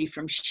 largely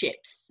from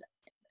ships.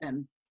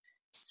 And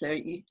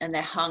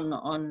they're hung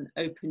on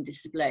open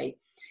display.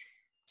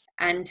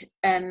 And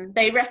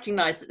they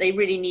recognised that they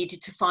really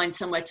needed to find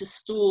somewhere to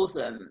store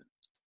them.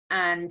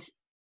 And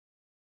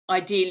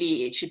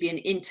ideally, it should be an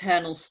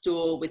internal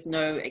store with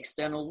no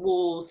external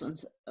walls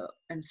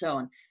and so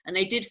on. And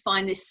they did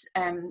find this,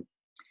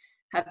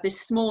 have this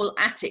small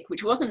attic,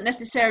 which wasn't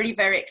necessarily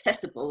very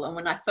accessible. And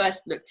when I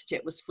first looked at it,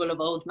 it was full of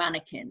old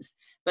mannequins.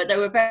 But they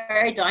were a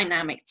very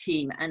dynamic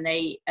team, and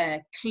they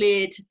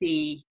cleared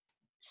the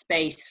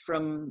space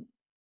from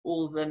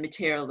all the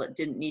material that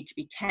didn't need to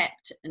be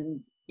kept,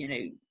 and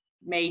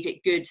made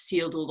it good,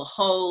 sealed all the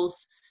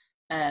holes,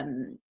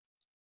 and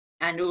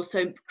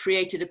also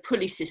created a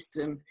pulley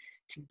system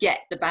to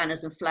get the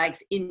banners and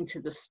flags into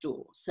the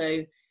store.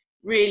 So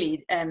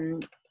really,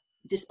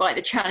 despite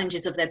the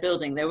challenges of their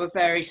building, they were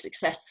very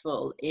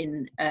successful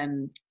in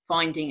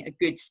finding a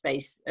good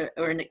space,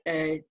 or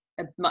a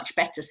much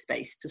better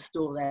space to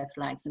store their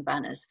flags and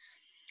banners.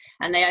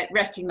 And they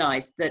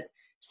recognized that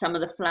some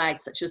of the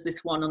flags, such as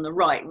this one on the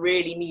right,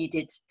 really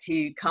needed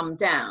to come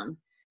down.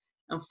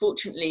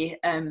 Unfortunately,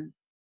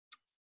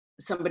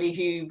 somebody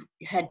who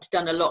had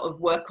done a lot of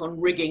work on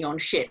rigging on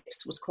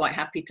ships was quite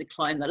happy to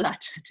climb the ladder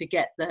to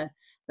get the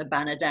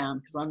banner down,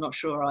 because I'm not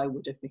sure I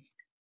would have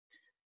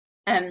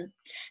been.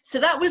 So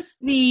that was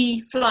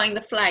the flying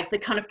the flag, the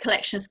kind of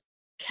collections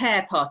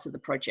care part of the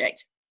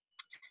project.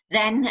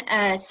 Then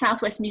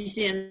Southwest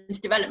Museums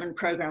Development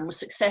Programme was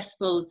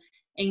successful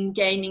in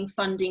gaining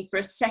funding for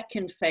a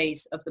second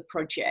phase of the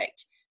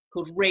project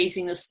called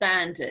Raising the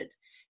Standard.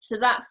 So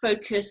that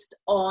focused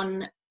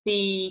on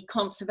the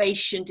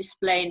conservation,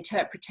 display,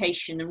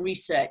 interpretation and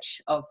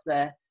research of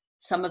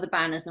some of the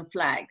banners and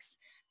flags,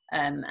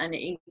 and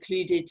it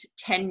included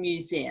 10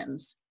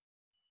 museums.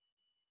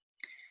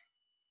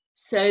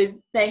 So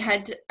they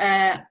had,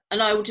 and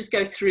I will just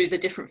go through the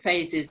different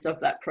phases of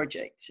that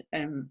project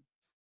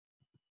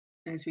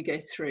as we go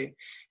through.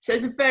 So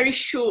it's a very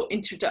short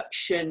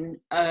introduction.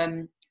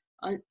 I'll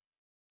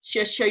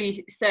just show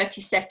you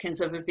 30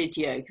 seconds of a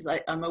video, because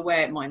I'm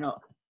aware it might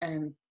not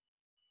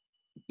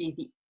be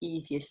the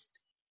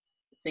easiest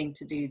thing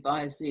to do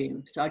via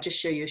Zoom. So I'll just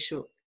show you a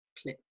short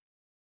clip.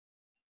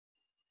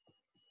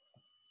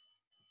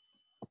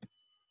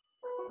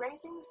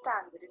 Raising the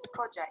Standard is a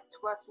project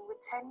working with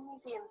 10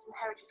 museums and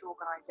heritage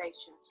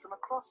organisations from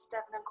across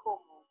Devon and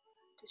Cornwall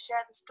to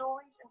share the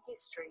stories and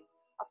history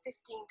of 15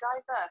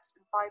 diverse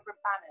and vibrant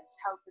banners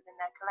held within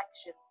their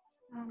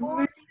collections.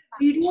 4 of these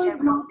banners show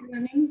how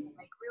people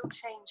made real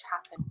change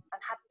happen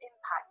and had an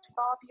impact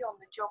far beyond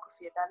the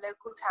geography of their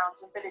local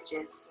towns and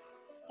villages.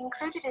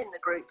 Included in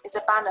the group is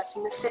a banner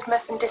from the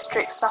Sidmouth and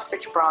District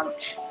Suffrage Branch,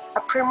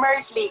 a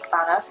Primrose League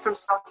banner from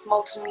South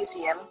Molton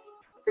Museum,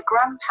 the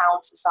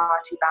 £1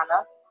 Society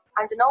banner,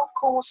 and an Old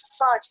Cornwall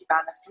Society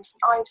banner from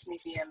St Ives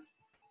Museum.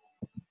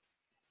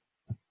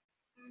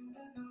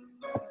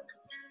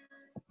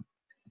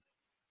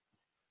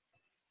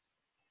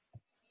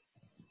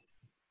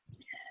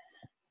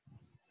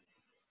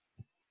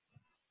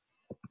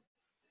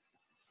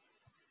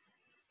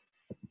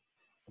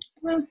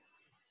 Well,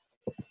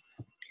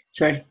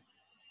 sorry,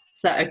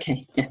 is that okay?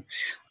 Yeah,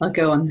 I'll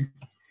go on.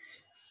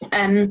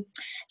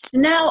 So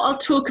now I'll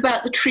talk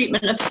about the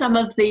treatment of some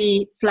of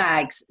the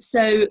flags,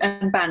 so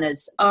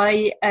banners.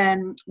 I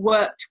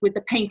worked with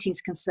the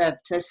paintings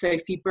conservator,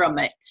 Sophie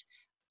Brummett,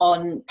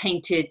 on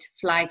painted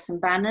flags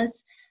and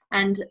banners,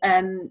 and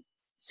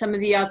some of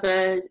the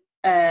other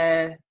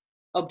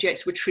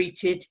objects were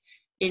treated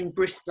in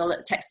Bristol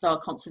at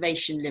Textile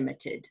Conservation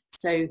Limited.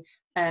 So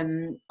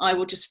I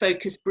will just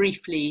focus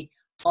briefly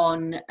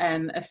on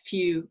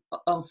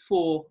on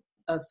 4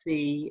 of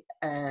the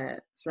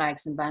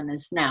flags and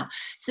banners now.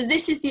 So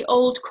this is the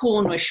Old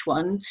Cornish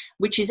one,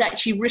 which is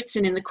actually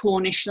written in the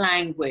Cornish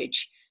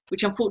language,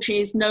 which unfortunately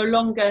is no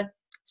longer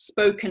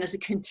spoken as a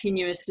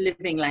continuous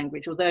living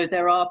language, although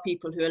there are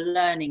people who are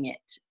learning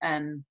it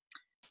and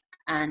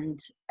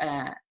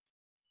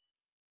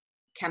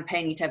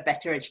campaigning to have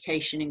better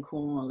education in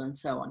Cornwall and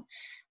so on.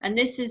 And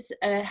this is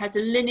has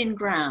a linen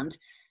ground,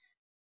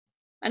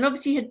 and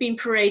obviously had been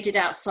paraded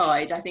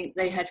outside. I think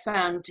they had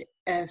found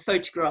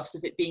photographs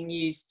of it being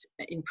used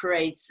in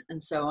parades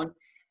and so on,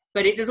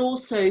 but it had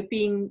also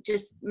been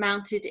just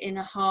mounted in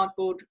a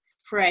hardboard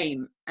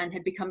frame and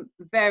had become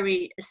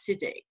very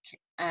acidic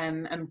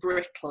and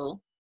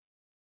brittle,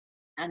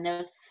 and there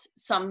was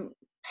some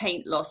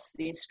paint loss.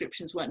 The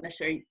inscriptions weren't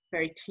necessarily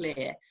very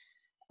clear.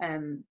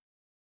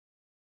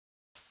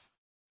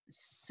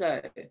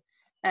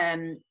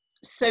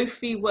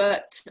 Sophie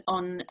worked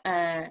on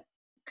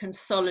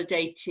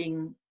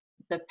consolidating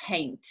the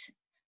paint,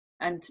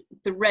 and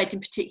the red in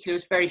particular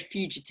was very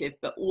fugitive,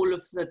 but all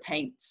of the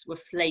paints were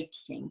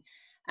flaking.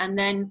 And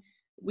then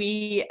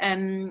we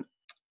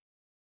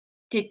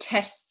did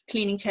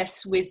cleaning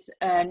tests with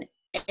an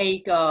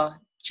agar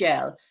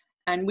gel,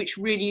 and which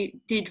really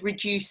did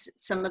reduce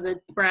some of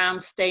the brown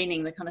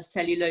staining, the kind of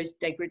cellulose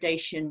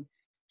degradation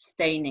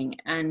staining,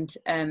 and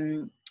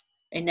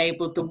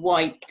enabled the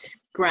white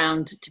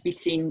ground to be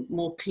seen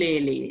more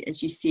clearly,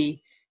 as you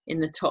see in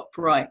the top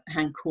right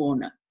hand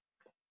corner.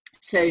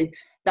 So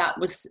that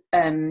was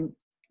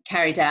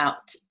carried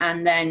out,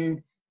 and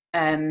then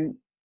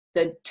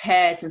the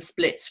tears and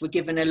splits were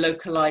given a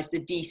localized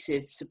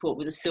adhesive support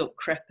with a silk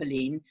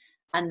crepeline,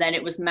 and then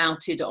it was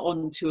mounted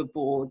onto a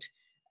board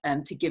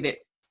to give it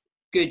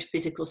good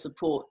physical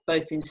support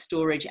both in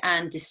storage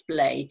and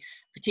display,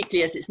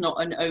 particularly as it's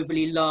not an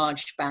overly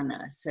large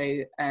banner,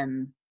 so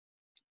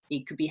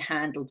it could be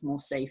handled more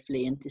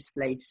safely and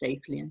displayed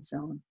safely and so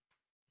on.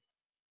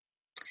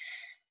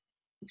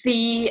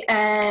 The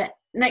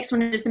next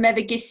one is the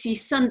Mevagissi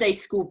Sunday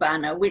School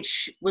banner,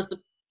 which was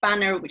the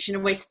banner which in a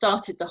way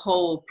started the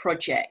whole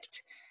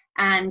project.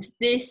 And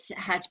this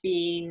had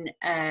been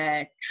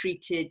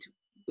treated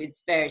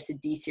with various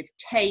adhesive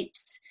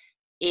tapes.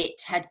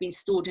 It had been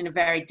stored in a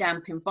very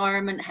damp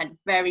environment, had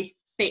very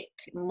thick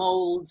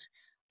mold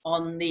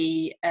on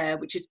the,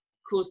 which has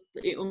caused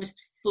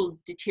almost full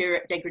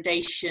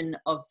degradation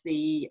of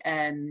the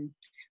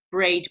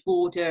braid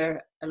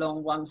border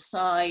along one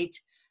side,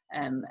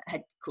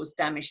 had caused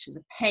damage to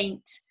the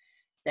paint.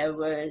 There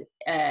were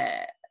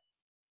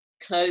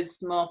clothes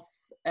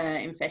moth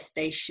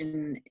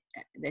infestation.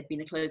 There'd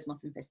been a clothes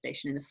moth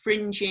infestation in the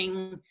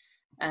fringing.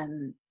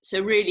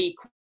 So really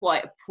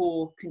quite a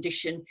poor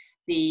condition.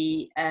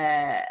 The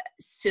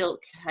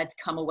silk had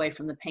come away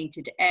from the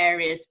painted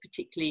areas,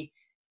 particularly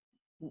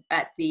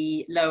at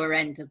the lower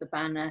end of the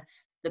banner.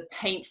 The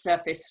paint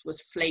surface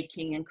was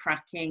flaking and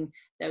cracking.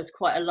 There was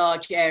quite a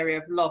large area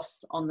of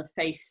loss on the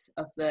face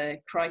of the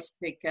Christ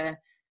figure.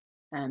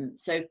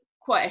 So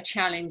quite a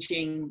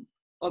challenging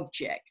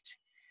object.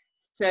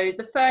 So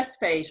the first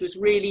phase was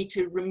really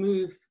to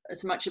remove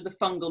as much of the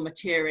fungal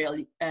material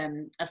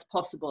as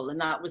possible, and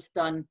that was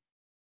done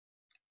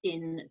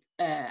in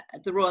the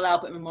Royal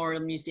Albert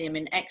Memorial Museum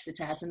in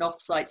Exeter. Has an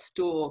off-site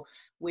store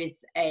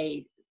with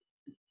a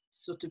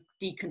sort of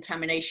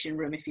decontamination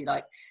room, if you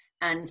like.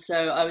 And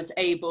so I was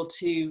able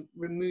to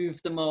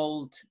remove the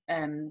mold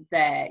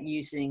there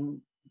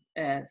using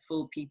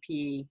full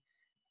PPE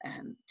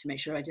to make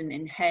sure I didn't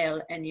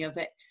inhale any of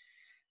it.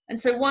 And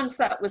so once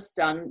that was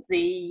done,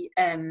 the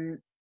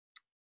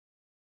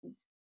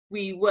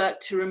we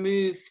worked to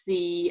remove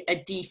the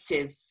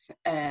adhesive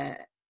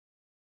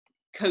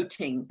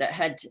coating that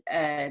had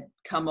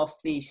come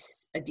off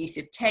these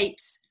adhesive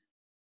tapes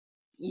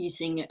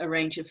using a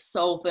range of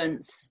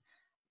solvents.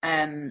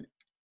 And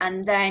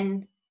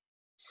then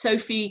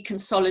Sophie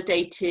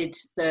consolidated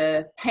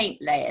the paint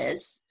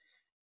layers,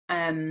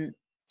 and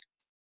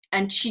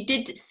she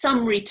did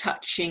some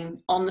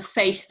retouching on the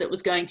face that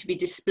was going to be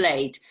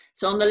displayed.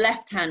 So on the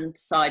left-hand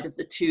side of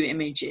the two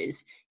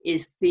images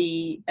is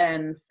the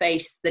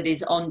face that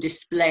is on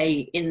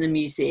display in the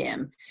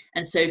museum.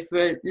 And so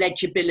for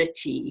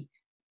legibility,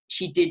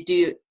 she did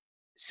do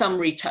some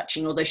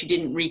retouching, although she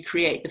didn't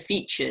recreate the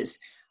features.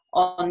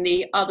 On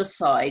the other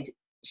side,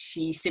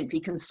 she simply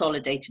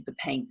consolidated the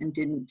paint and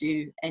didn't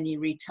do any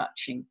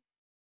retouching.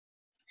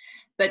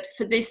 But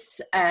for this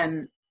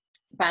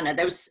banner,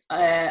 there was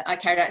I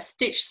carried out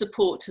stitch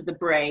support to the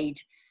braid,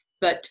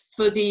 but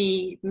for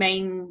the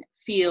main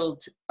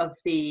field of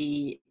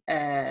the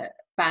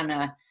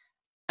banner,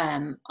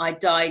 I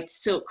dyed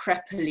silk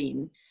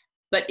crepeline.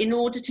 But in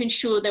order to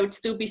ensure there would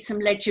still be some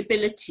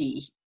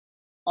legibility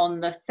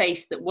on the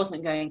face that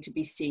wasn't going to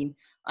be seen,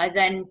 I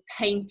then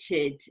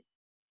painted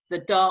the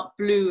dark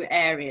blue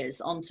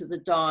areas onto the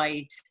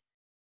dyed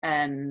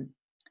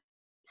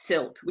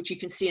silk, which you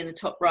can see in the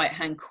top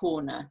right-hand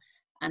corner,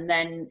 and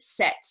then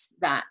set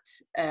that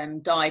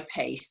dye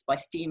paste by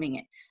steaming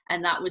it.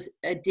 And that was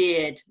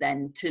adhered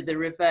then to the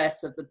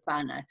reverse of the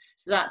banner.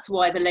 So that's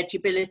why the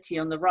legibility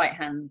on the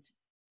right-hand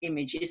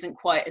image isn't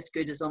quite as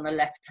good as on the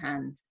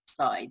left-hand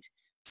side.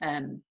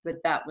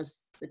 But that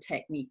was the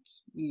technique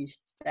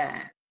used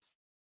there.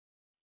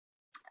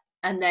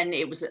 And then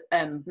it was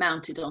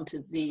mounted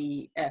onto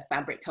the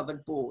fabric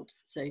covered board.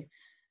 So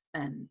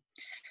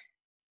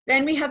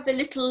then we have the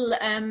little,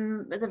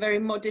 the very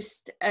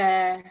modest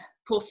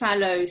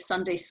Porthallow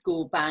Sunday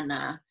School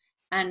banner.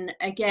 And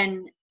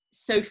again,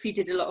 Sophie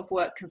did a lot of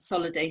work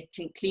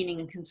cleaning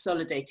and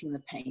consolidating the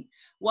paint.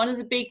 One of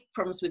the big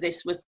problems with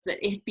this was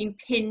that it had been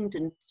pinned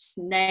and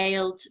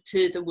nailed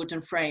to the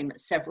wooden frame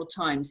several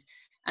times.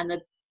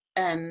 And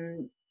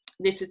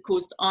this had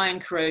caused iron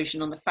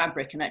corrosion on the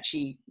fabric and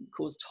actually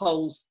caused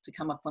holes to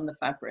come up on the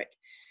fabric.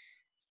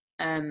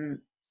 And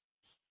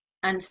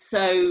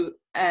so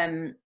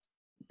the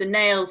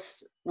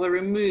nails were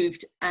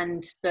removed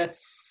and the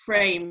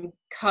frame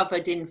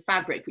covered in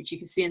fabric, which you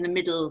can see in the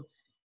middle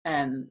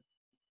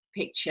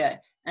picture,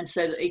 and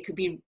so that it could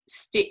be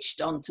stitched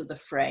onto the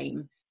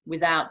frame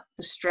without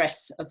the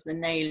stress of the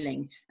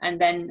nailing. And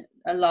then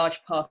a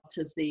large part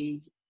of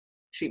the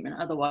treatment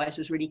otherwise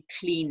was really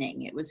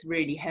cleaning. It was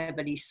really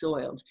heavily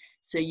soiled,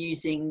 so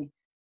using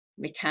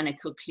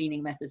mechanical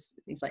cleaning methods,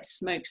 things like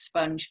smoke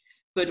sponge,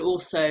 but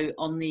also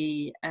on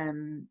the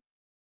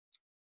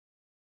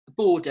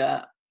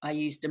border I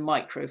used a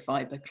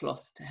microfiber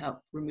cloth to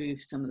help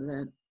remove some of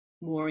the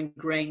more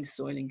ingrained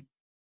soiling.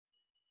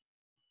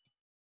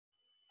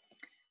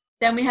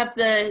 Then we have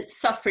the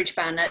suffrage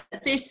banner.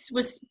 This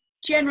was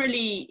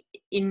generally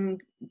in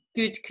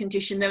good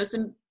condition. There was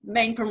the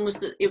main problem was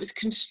that it was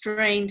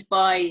constrained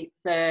by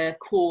the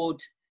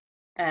cord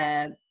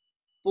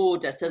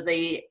border. So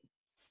the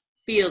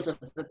field of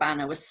the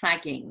banner was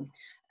sagging,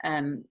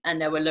 and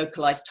there were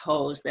localized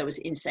holes. There was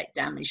insect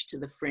damage to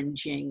the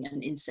fringing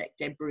and insect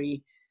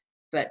debris.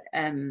 But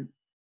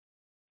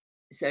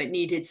so it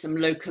needed some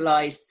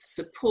localized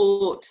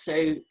support.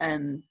 So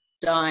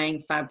dyeing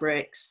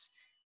fabrics,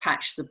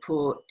 patch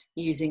support,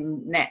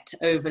 using net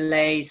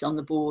overlays on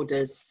the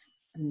borders,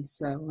 and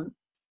so on.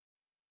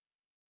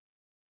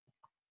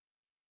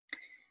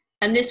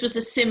 And this was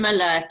a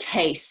similar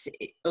case,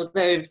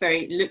 although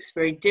looks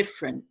very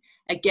different.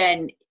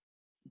 Again,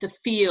 the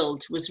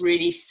field was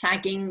really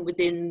sagging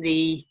within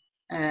the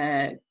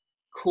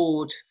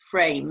cord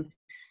frame,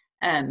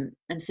 and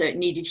so it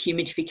needed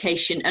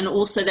humidification. And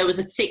also there was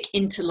a thick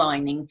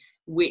interlining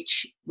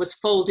which was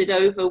folded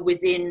over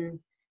within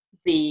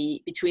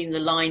between the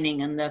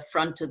lining and the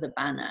front of the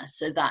banner,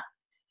 so that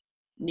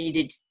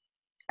needed,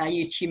 I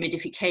used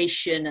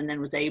humidification and then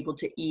was able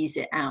to ease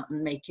it out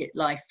and make it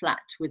lie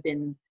flat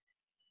within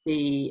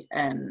the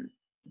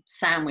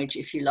sandwich,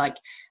 if you like.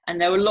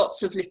 And there were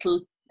lots of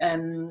little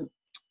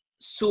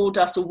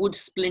sawdust or wood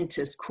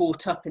splinters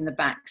caught up in the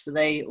back, so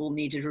they all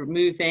needed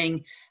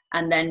removing.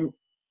 And then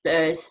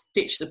the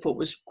stitch support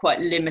was quite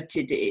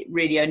limited. It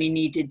really only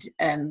needed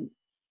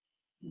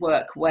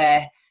work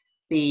where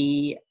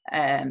the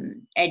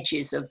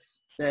edges of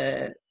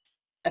the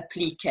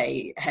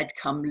applique had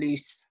come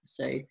loose,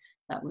 so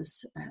that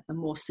was a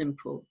more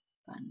simple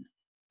banner.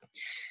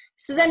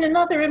 So then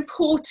another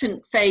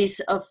important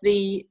phase of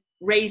the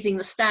Raising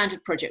the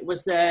Standard project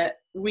was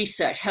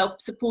research,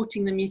 help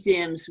supporting the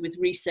museums with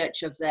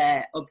research of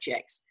their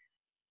objects.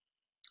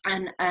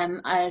 And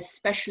a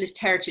specialist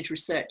heritage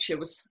researcher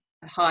was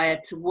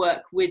hired to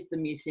work with the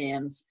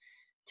museums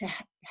to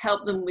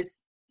help them with,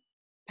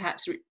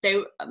 perhaps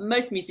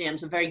most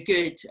museums are very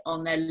good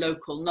on their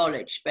local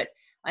knowledge, but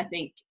I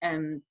think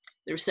the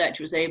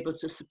researcher was able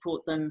to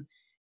support them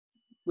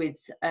with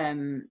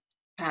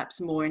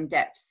perhaps more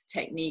in-depth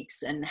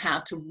techniques and how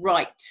to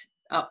write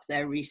up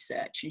their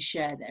research and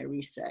share their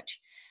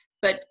research.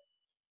 But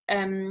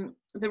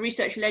the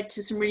research led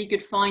to some really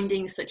good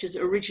findings, such as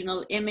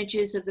original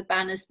images of the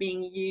banners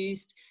being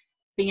used,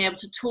 being able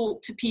to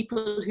talk to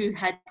people who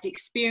had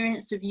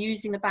experience of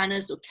using the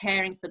banners or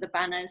caring for the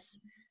banners,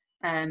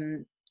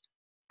 and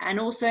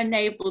also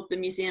enabled the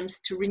museums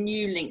to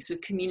renew links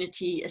with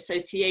community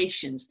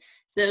associations.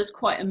 So there was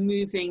quite a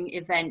moving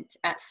event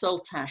at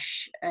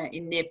Saltash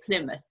in near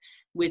Plymouth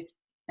with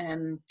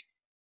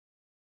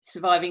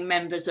surviving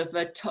members of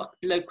a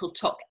local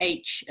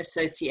TOC-H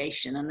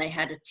association, and they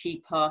had a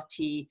tea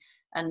party,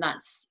 and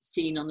that's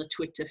seen on the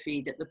Twitter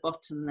feed at the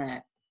bottom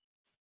there.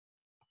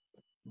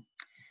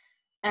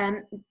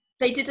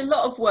 They did a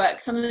lot of work.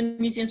 Some of the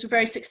museums were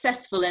very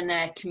successful in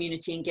their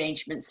community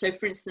engagement. So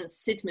for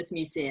instance, Sidmouth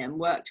Museum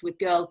worked with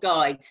Girl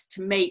Guides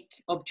to make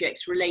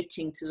objects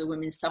relating to the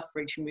women's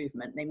suffrage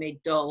movement. They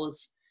made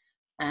dolls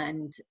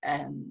and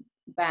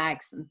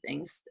bags and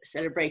things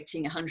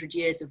celebrating 100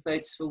 years of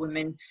votes for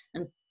women,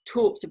 and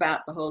talked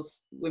about the whole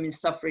women's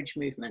suffrage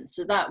movement.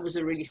 So that was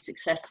a really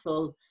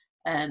successful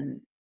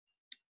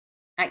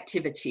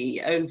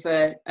activity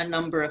over a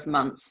number of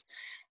months.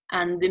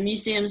 And the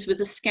museums with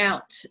the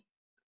Scout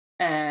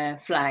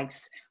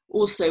flags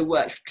also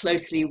worked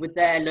closely with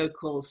their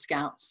local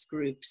Scouts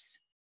groups.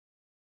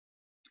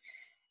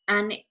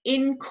 And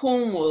in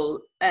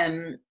Cornwall,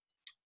 there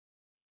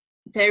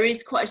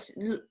is quite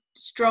a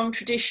strong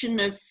tradition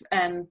of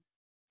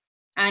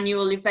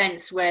annual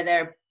events where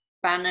there are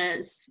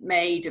banners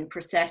made and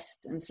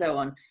processed and so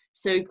on.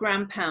 So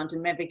Grandpound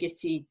and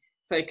Mevagissey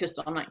focused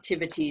on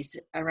activities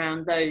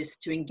around those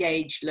to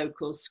engage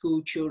local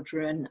school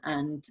children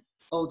and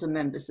older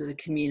members of the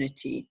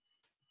community.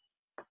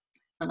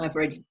 And I've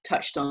already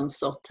touched on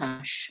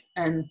Saltash.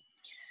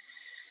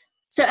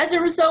 So as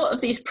a result of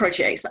these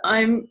projects,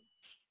 I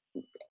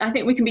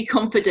think we can be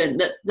confident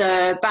that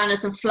the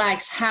banners and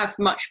flags have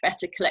much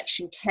better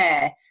collection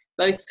care,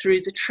 both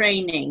through the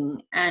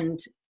training and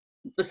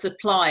the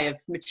supply of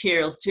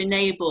materials to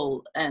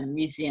enable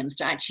museums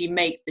to actually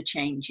make the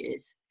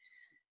changes.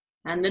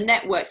 And the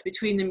networks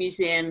between the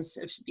museums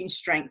have been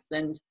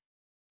strengthened,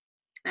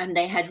 and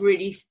they had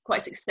really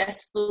quite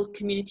successful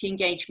community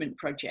engagement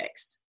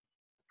projects.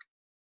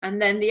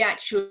 And then the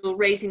actual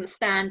raising the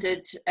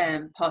standard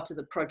part of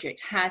the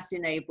project has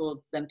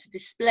enabled them to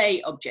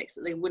display objects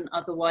that they wouldn't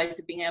otherwise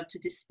have been able to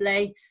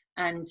display,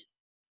 and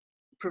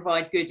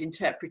provide good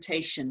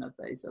interpretation of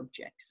those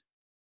objects.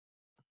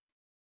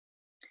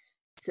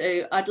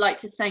 So I'd like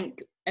to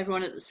thank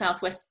everyone at the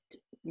South West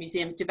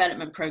Museum's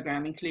development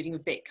programme, including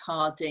Vic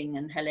Harding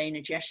and Helena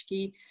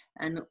Jeschke,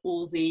 and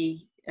all the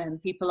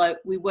people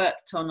we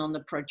worked on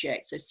the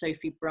project. So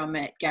Sophie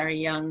Brummett,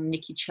 Gary Young,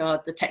 Nikki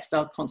Chard, the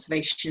Textile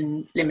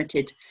Conservation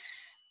Limited,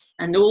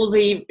 and all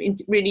the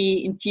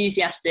really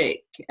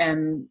enthusiastic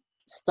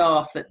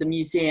staff at the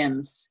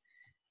museums,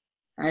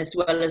 as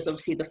well as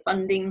obviously the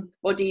funding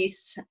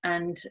bodies,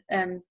 and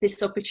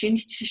this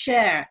opportunity to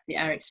share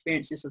our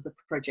experiences of the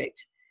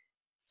project.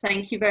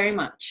 Thank you very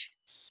much.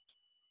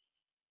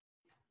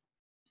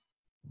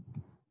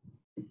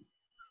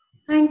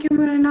 Thank you,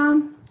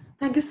 Morwena.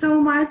 Thank you so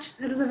much.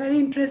 It was a very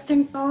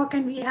interesting talk,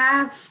 and we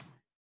have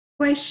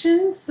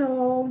questions.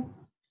 So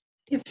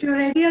if you're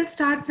ready, I'll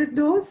start with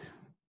those.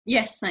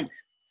 Yes, thanks.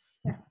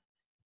 Yeah.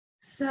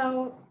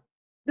 So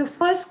the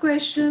first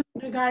question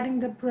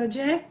regarding the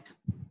project.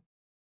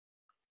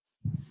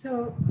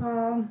 So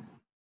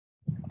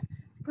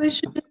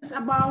question is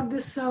about the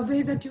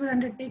survey that you were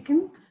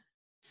undertaking.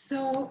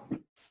 So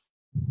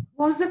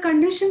was the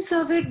condition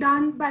survey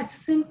done by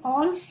assessing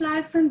all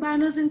flags and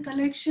banners and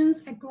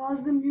collections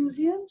across the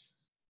museums,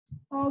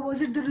 or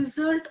was it the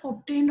result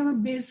obtained on the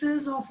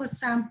basis of a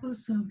sample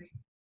survey?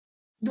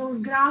 Those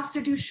graphs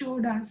that you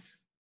showed us.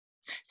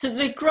 So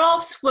the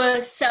graphs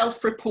were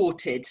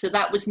self-reported. So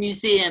that was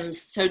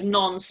museums, so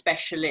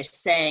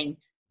non-specialists saying,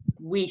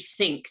 we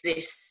think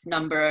this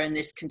number and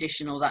this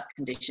condition or that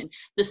condition.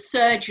 The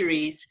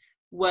surgeries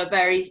were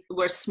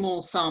a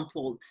small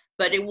sample,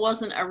 but it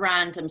wasn't a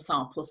random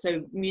sample.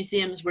 So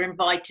museums were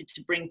invited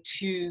to bring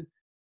 2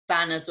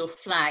 banners or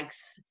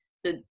flags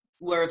that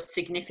were of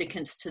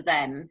significance to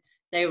them.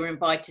 They were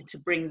invited to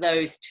bring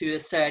those to a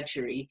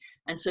surgery.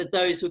 And so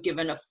those were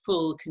given a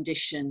full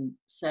condition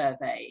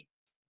survey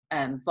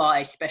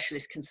by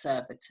specialist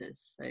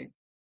conservators.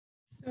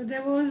 So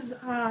there was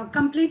a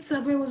complete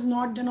survey was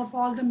not done of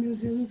all the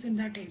museums in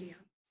that area.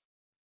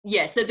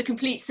 Yeah, so the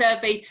complete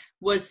survey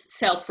was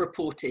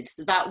self-reported.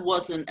 So that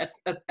wasn't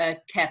a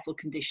careful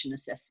condition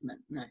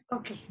assessment, no.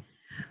 Okay.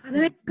 And the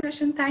next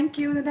question, thank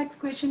you. The next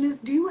question is,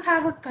 do you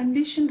have a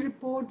condition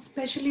report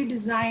specially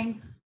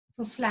designed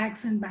for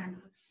flags and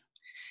banners?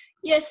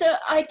 Yeah, so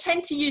I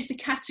tend to use the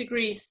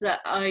categories that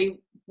I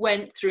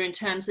went through in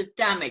terms of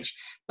damage,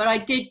 but I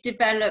did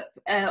develop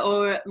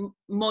or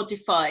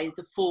modify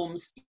the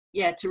forms,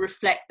 yeah, to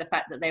reflect the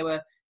fact that they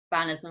were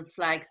banners and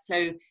flags.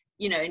 So,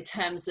 you know, in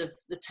terms of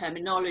the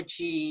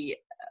terminology,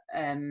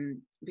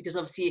 because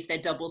obviously if they're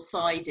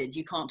double-sided,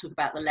 you can't talk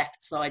about the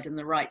left side and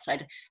the right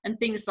side and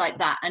things like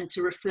that, and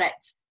to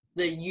reflect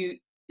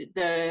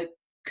the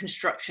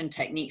construction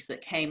techniques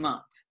that came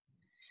up.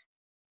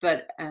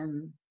 But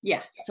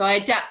yeah, so I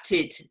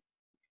adapted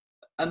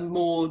a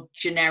more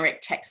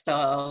generic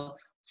textile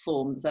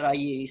form that I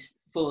use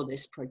for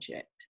this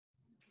project.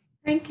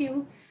 Thank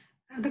you.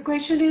 The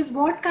question is,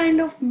 what kind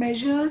of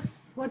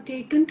measures were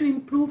taken to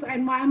improve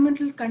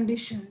environmental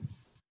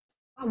conditions?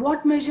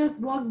 What measures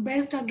work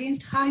best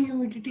against high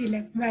humidity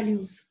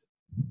values?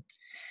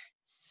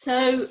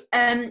 So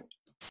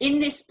in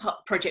this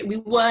project, we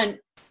weren't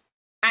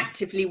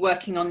actively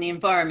working on the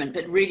environment,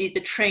 but really the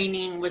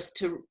training was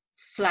to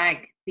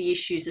flag the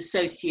issues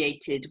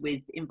associated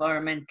with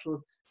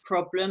environmental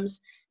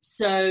problems.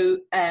 So,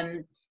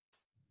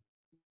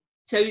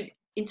 so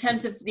in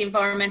terms of the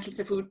environmental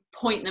stuff, we would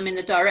point them in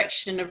the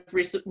direction of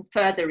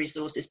further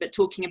resources, but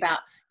talking about,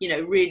 you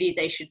know, really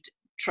they should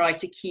try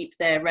to keep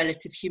their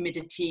relative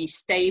humidity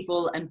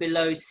stable and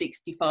below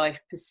 65%,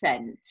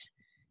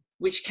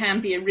 which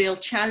can be a real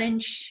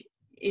challenge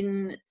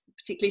in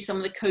particularly some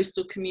of the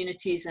coastal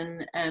communities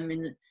and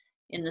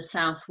in the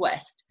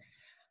southwest.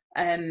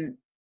 And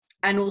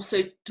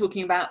also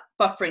talking about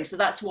buffering. So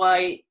that's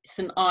why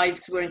St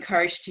Ives were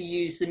encouraged to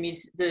use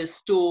the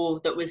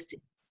store that was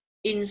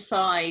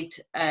inside,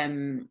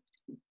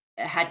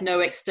 had no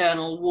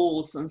external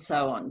walls and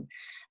so on.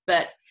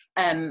 But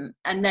and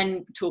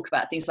then talk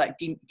about things like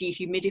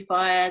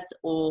dehumidifiers,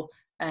 or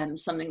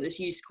something that's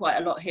used quite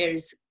a lot here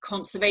is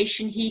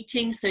conservation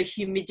heating, so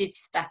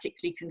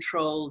humidistatically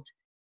controlled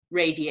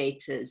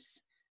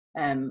radiators.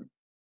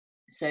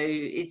 So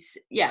it's,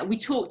 yeah, we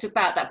talked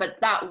about that,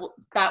 but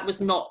that was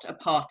not a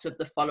part of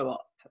the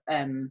follow-up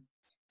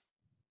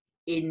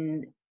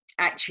in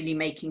actually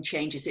making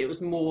changes. It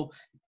was more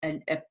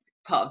a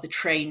part of the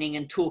training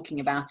and talking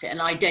about it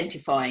and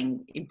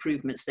identifying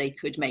improvements they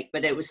could make,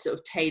 but it was sort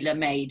of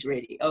tailor-made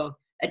really, or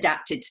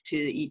adapted to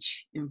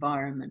each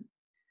environment.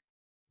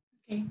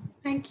 Okay,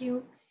 thank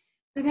you.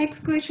 The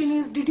next question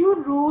is, did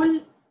you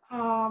roll,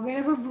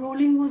 wherever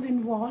rolling was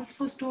involved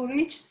for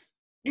storage,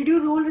 did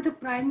you roll with the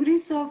primary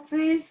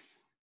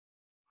surface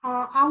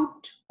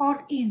out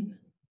or in?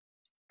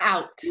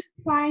 Out.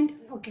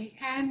 Okay,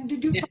 and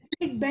did you find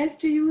it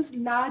best to use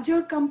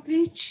larger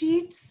complete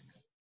sheets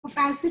of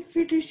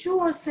acid-free tissue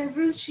or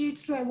several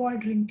sheets to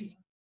avoid wrinkling?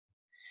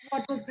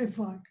 What was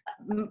preferred?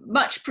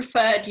 Much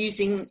preferred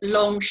using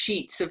long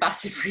sheets of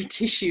acid-free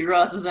tissue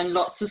rather than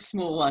lots of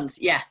small ones.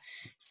 Yeah.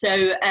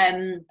 So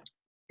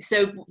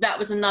so that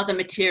was another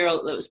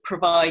material that was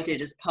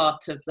provided as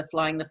part of the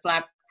Flying the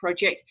Flag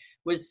project,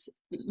 was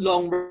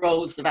long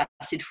rolls of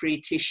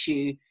acid-free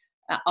tissue,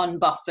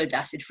 unbuffered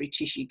acid-free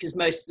tissue, because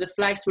most of the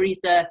flags were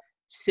either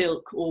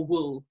silk or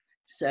wool.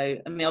 So,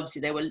 I mean,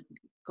 obviously they were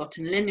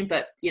cotton linen,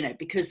 but, you know,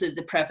 because of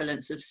the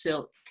prevalence of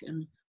silk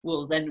and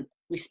wool, then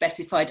we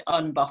specified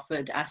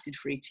unbuffered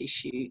acid-free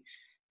tissue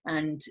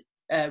and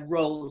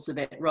rolls of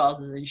it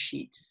rather than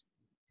sheets.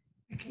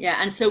 Okay.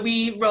 Yeah, and so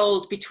we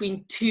rolled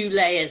between 2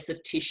 layers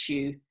of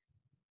tissue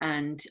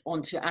and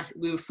onto acid.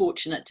 We were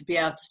fortunate to be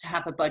able to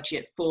have a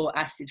budget for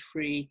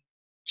acid-free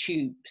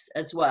tubes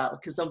as well,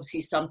 because obviously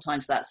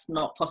sometimes that's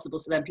not possible,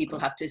 so then people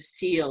have to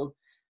seal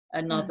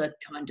another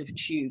kind of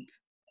tube.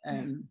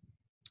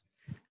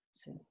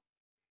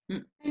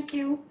 Thank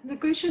you. The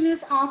question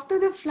is, after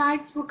the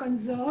flags were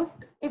conserved,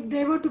 if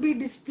they were to be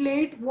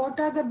displayed, what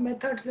are the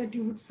methods that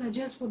you would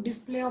suggest for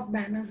display of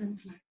banners and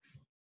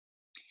flags?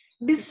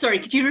 Sorry,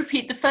 could you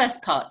repeat the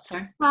first part,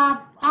 sir?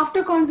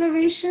 After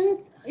conservation,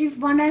 if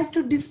one has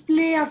to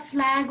display a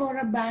flag or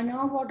a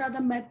banner, what are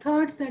the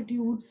methods that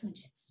you would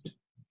suggest?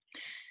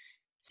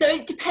 So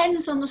it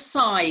depends on the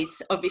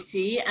size,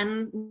 obviously,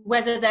 and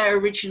whether they're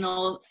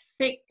original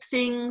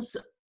fixings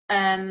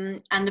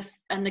and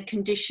the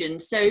condition.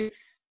 So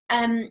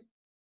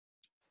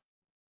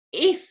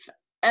if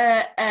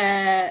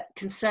a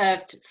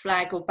conserved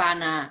flag or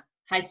banner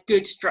has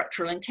good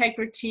structural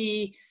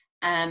integrity,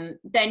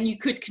 then you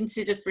could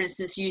consider, for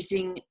instance,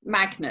 using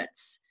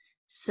magnets.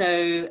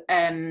 So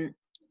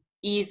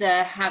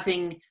either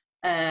having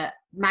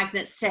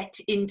magnets set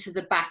into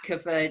the back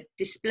of a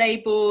display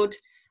board,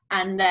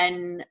 and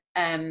then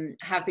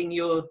having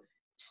your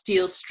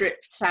steel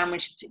strip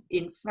sandwiched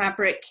in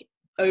fabric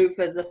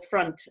over the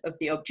front of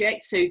the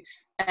object. So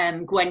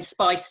Gwen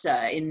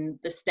Spicer in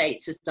the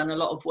States has done a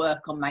lot of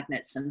work on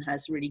magnets and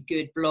has really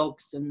good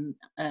blogs and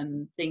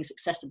things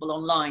accessible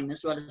online,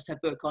 as well as her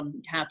book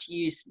on how to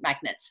use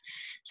magnets.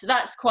 So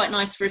that's quite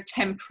nice for a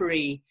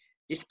temporary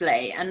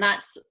display. And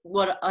that's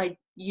what I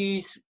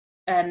use.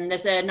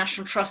 There's a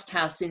National Trust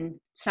house in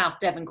South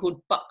Devon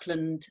called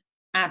Buckland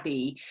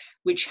Abbey,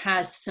 which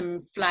has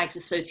some flags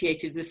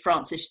associated with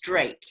Francis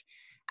Drake,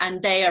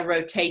 and they are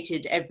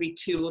rotated every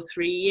 2 or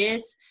 3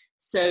 years.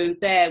 So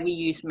there we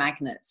use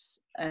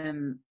magnets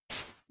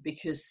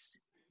because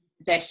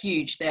they're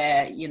huge.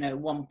 They're, you know,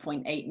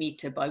 1.8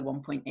 meter by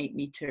 1.8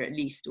 meter at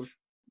least,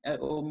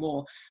 or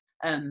more.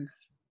 And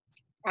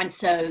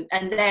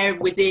they're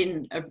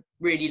within a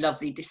really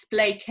lovely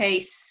display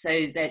case,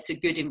 so that's a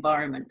good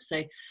environment.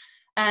 So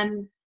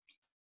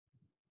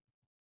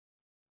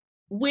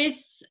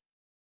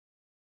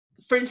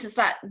for instance,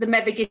 that the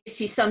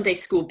Mevagissey Sunday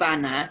School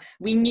banner,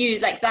 we knew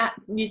like that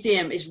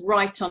museum is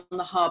right on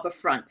the harbour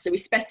front. So we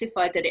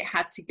specified that it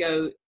had to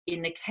go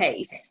in a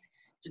case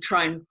to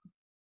try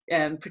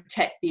and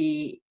protect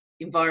the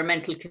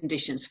environmental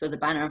conditions for the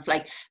banner and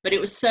flag. But it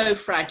was so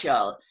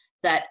fragile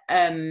that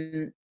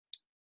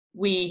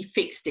we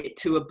fixed it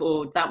to a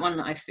board. That one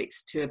I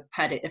fixed to a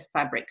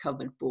fabric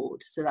covered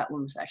board. So that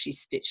one was actually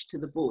stitched to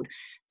the board.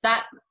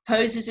 That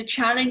poses a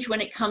challenge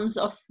when it comes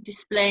off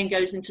display and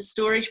goes into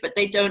storage, but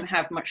they don't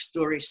have much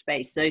storage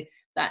space. So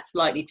that's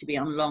likely to be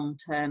on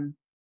long-term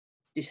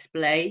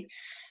display.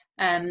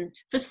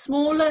 For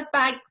smaller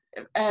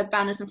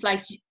banners and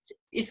flags,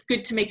 it's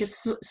good to make a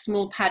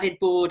small padded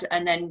board,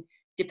 and then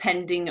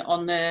depending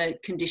on the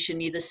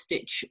condition, either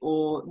stitch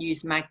or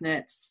use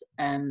magnets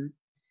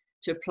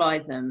to apply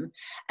them.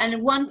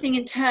 And one thing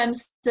in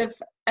terms of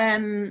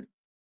so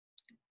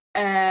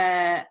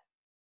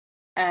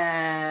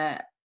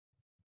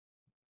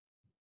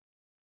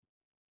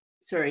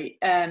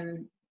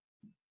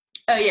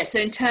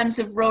in terms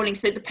of rolling,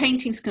 so the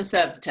paintings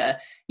Conservator,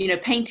 you know,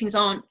 paintings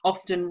aren't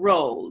often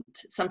rolled.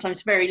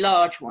 Sometimes very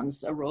large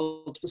ones are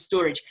rolled for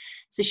storage.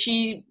 So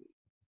she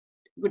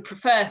would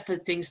prefer for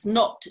things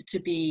not to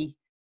be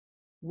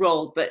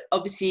rolled, but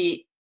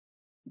obviously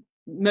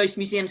most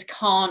museums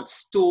can't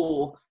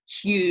store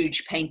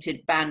huge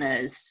painted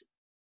banners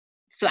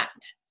flat,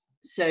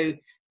 so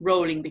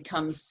rolling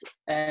becomes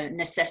a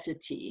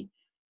necessity.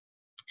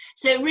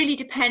 So it really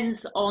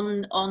depends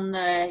on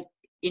the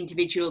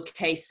individual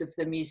case of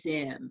the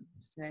museum.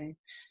 So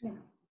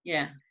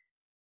yeah.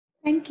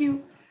 Thank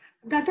you.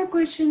 The other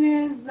question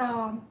is,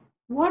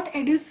 what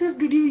adhesive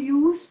did you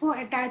use for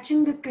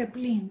attaching the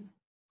crepeline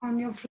on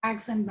your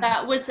flags and banners?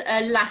 That was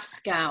a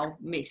Lascaux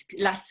mix,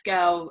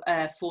 Lascaux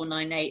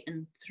 498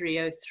 and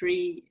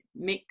 303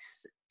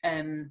 mix.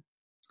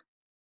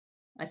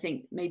 I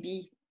think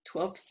maybe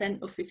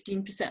 12% or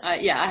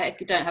 15%. Yeah, I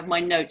don't have my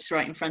notes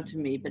right in front of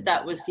me, but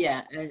that was,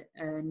 yeah,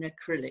 an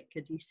acrylic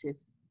adhesive.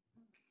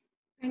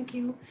 Thank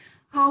you.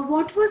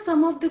 What were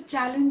some of the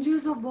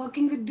challenges of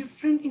working with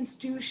different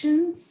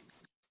institutions,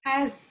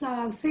 as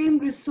same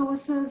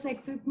resources,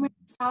 equipment,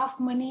 staff,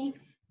 money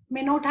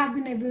may not have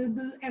been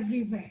available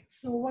everywhere?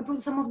 So what were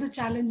some of the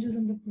challenges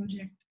in the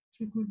project?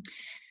 If you could.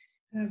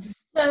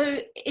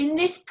 So in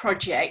this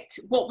project,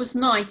 what was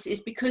nice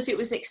is because it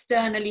was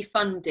externally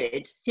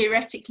funded,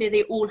 theoretically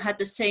they all had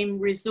the same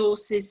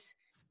resources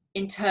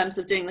in terms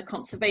of doing the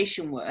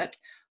conservation work.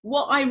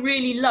 What I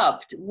really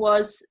loved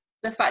was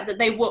the fact that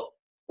they were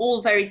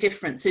all very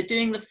different. So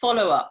doing the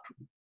follow-up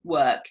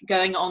work,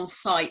 going on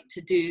site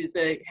to do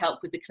the help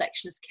with the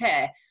collections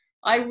care,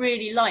 I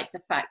really liked the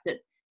fact that,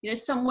 you know,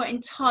 some were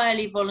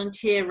entirely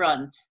volunteer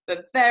run,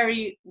 but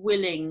very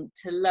willing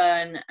to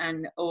learn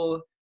and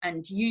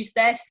use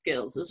their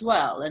skills as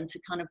well, and to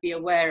kind of be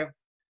aware of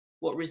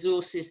what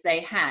resources they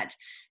had.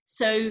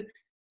 So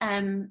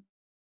I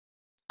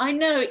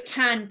know it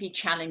can be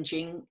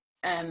challenging,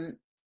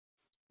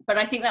 but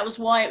I think that was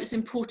why it was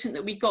important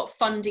that we got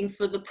funding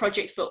for the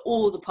project for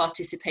all the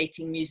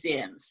participating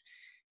museums.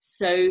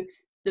 So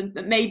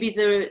maybe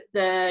the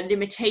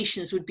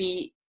limitations would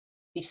be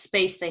the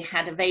space they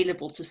had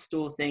available to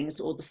store things,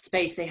 or the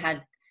space they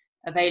had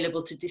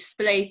available to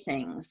display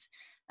things.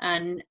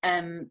 And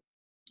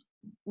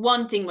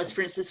one thing was,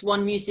 for instance,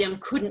 one museum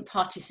couldn't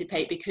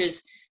participate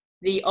because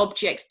the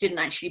objects didn't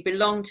actually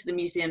belong to the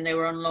museum, they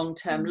were on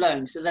long-term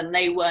loan, so then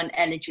they weren't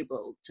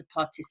eligible to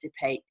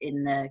participate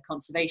in the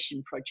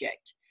conservation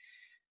project.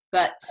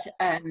 But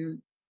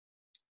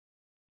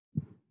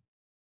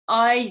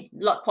I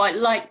quite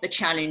like the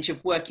challenge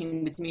of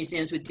working with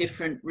museums with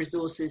different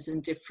resources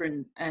and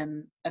different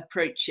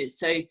approaches.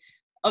 So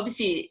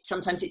obviously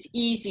sometimes it's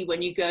easy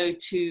when you go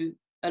to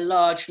a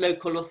large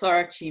local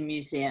authority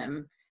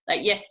museum.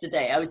 Like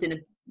yesterday, I was in a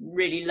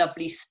really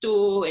lovely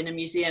store in a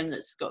museum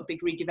that's got a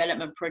big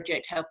redevelopment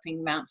project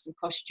helping mount some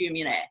costume.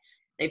 You know,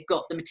 they've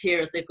got the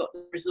materials, they've got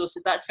the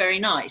resources. That's very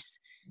nice,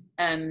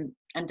 and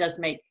does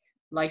make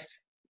life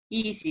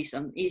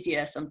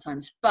easier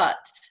sometimes.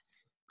 But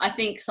I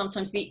think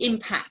sometimes the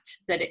impact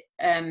that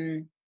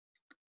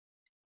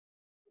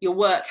your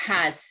work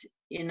has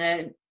in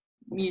a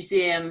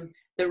museum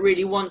that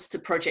really wants the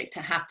project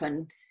to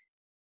happen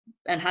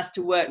and has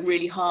to work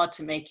really hard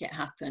to make it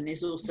happen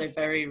is also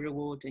very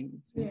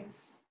rewarding. So.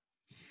 Yes,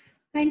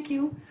 thank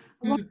you.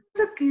 What was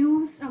the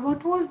cues?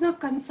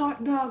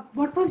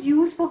 What was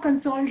used for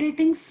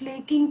consolidating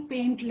flaking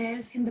paint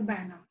layers in the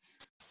banners?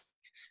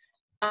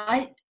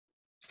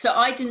 So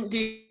I didn't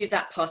do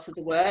that part of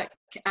the work,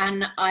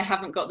 and I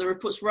haven't got the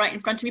reports right in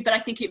front of me, but I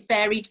think it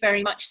varied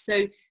very much.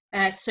 So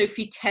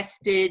Sophie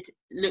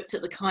looked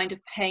at the kind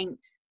of paint.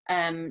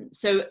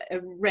 So a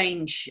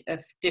range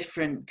of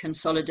different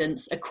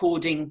consolidants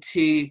according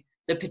to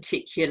the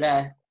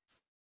particular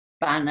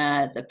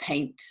banner, the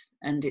paint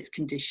and its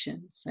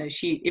condition. So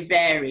it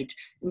varied,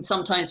 and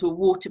sometimes were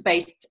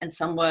water-based and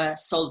some were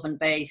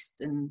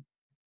solvent-based and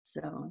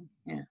so on,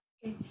 yeah.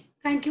 Okay.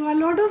 Thank you. A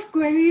lot of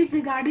queries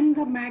regarding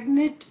the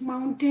magnet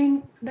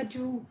mounting that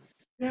you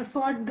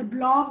referred the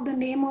blog, the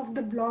name of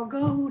the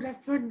blogger who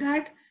referred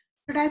that.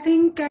 But I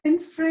think Karen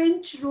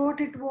French wrote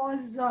it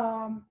was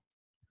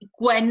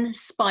Gwen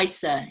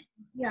Spicer.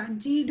 yeah,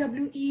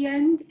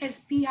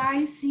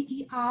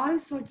 GWENSPICER.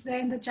 So it's there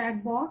in the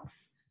chat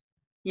box.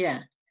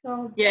 Yeah.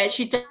 So yeah,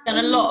 she's done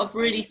a lot of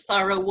really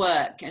thorough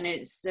work, and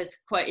there's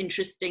quite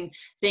interesting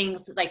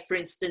things. Like, for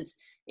instance,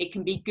 it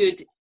can be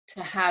good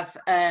to have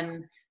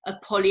a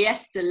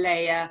polyester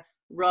layer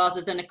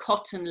rather than a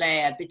cotton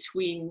layer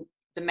between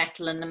the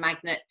metal and the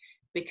magnet,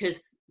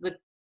 because the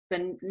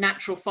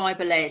natural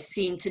fiber layers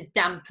seem to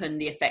dampen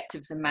the effect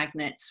of the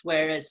magnets,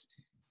 whereas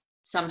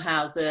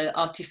somehow the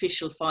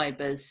artificial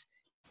fibers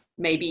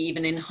maybe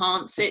even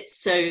enhance it.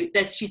 So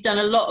she's done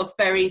a lot of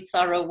very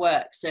thorough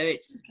work. So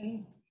it's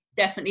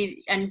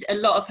definitely, and a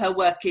lot of her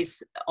work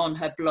is on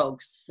her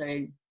blogs.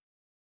 So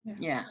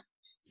yeah.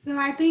 So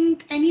I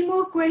think, any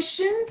more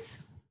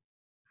questions?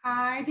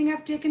 I think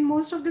I've taken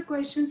most of the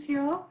questions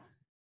here.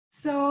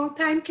 So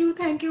thank you,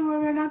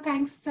 Morwena.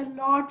 Thanks a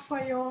lot for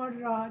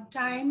your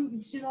time,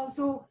 which is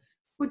also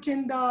put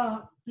in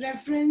the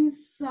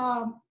reference,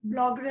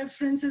 blog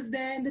references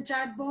there in the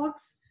chat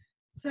box.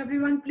 So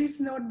everyone, please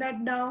note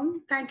that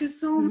down. Thank you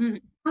so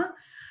much.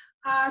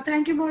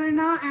 Thank you,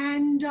 Morwena,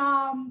 and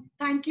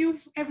thank you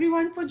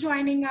everyone for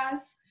joining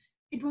us.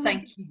 It was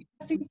an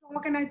interesting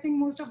talk, and I think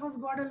most of us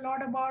got a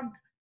lot about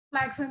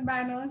flags and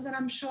banners, and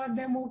I'm sure if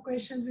there are more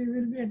questions, we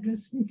will be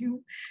addressing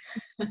you.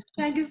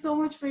 Thank you so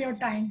much for your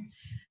time.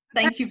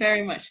 Thank you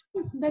very much.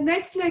 The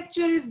next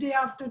lecture is day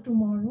after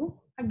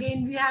tomorrow.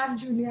 Again, we have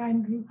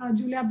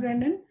Julia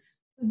Brennan.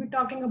 We'll be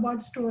talking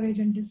about storage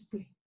and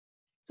display.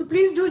 So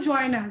please do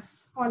join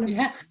us, all of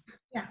you.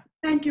 Yeah.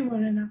 Thank you,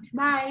 Morwena.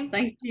 Bye.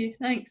 Thank you.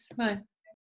 Thanks. Bye.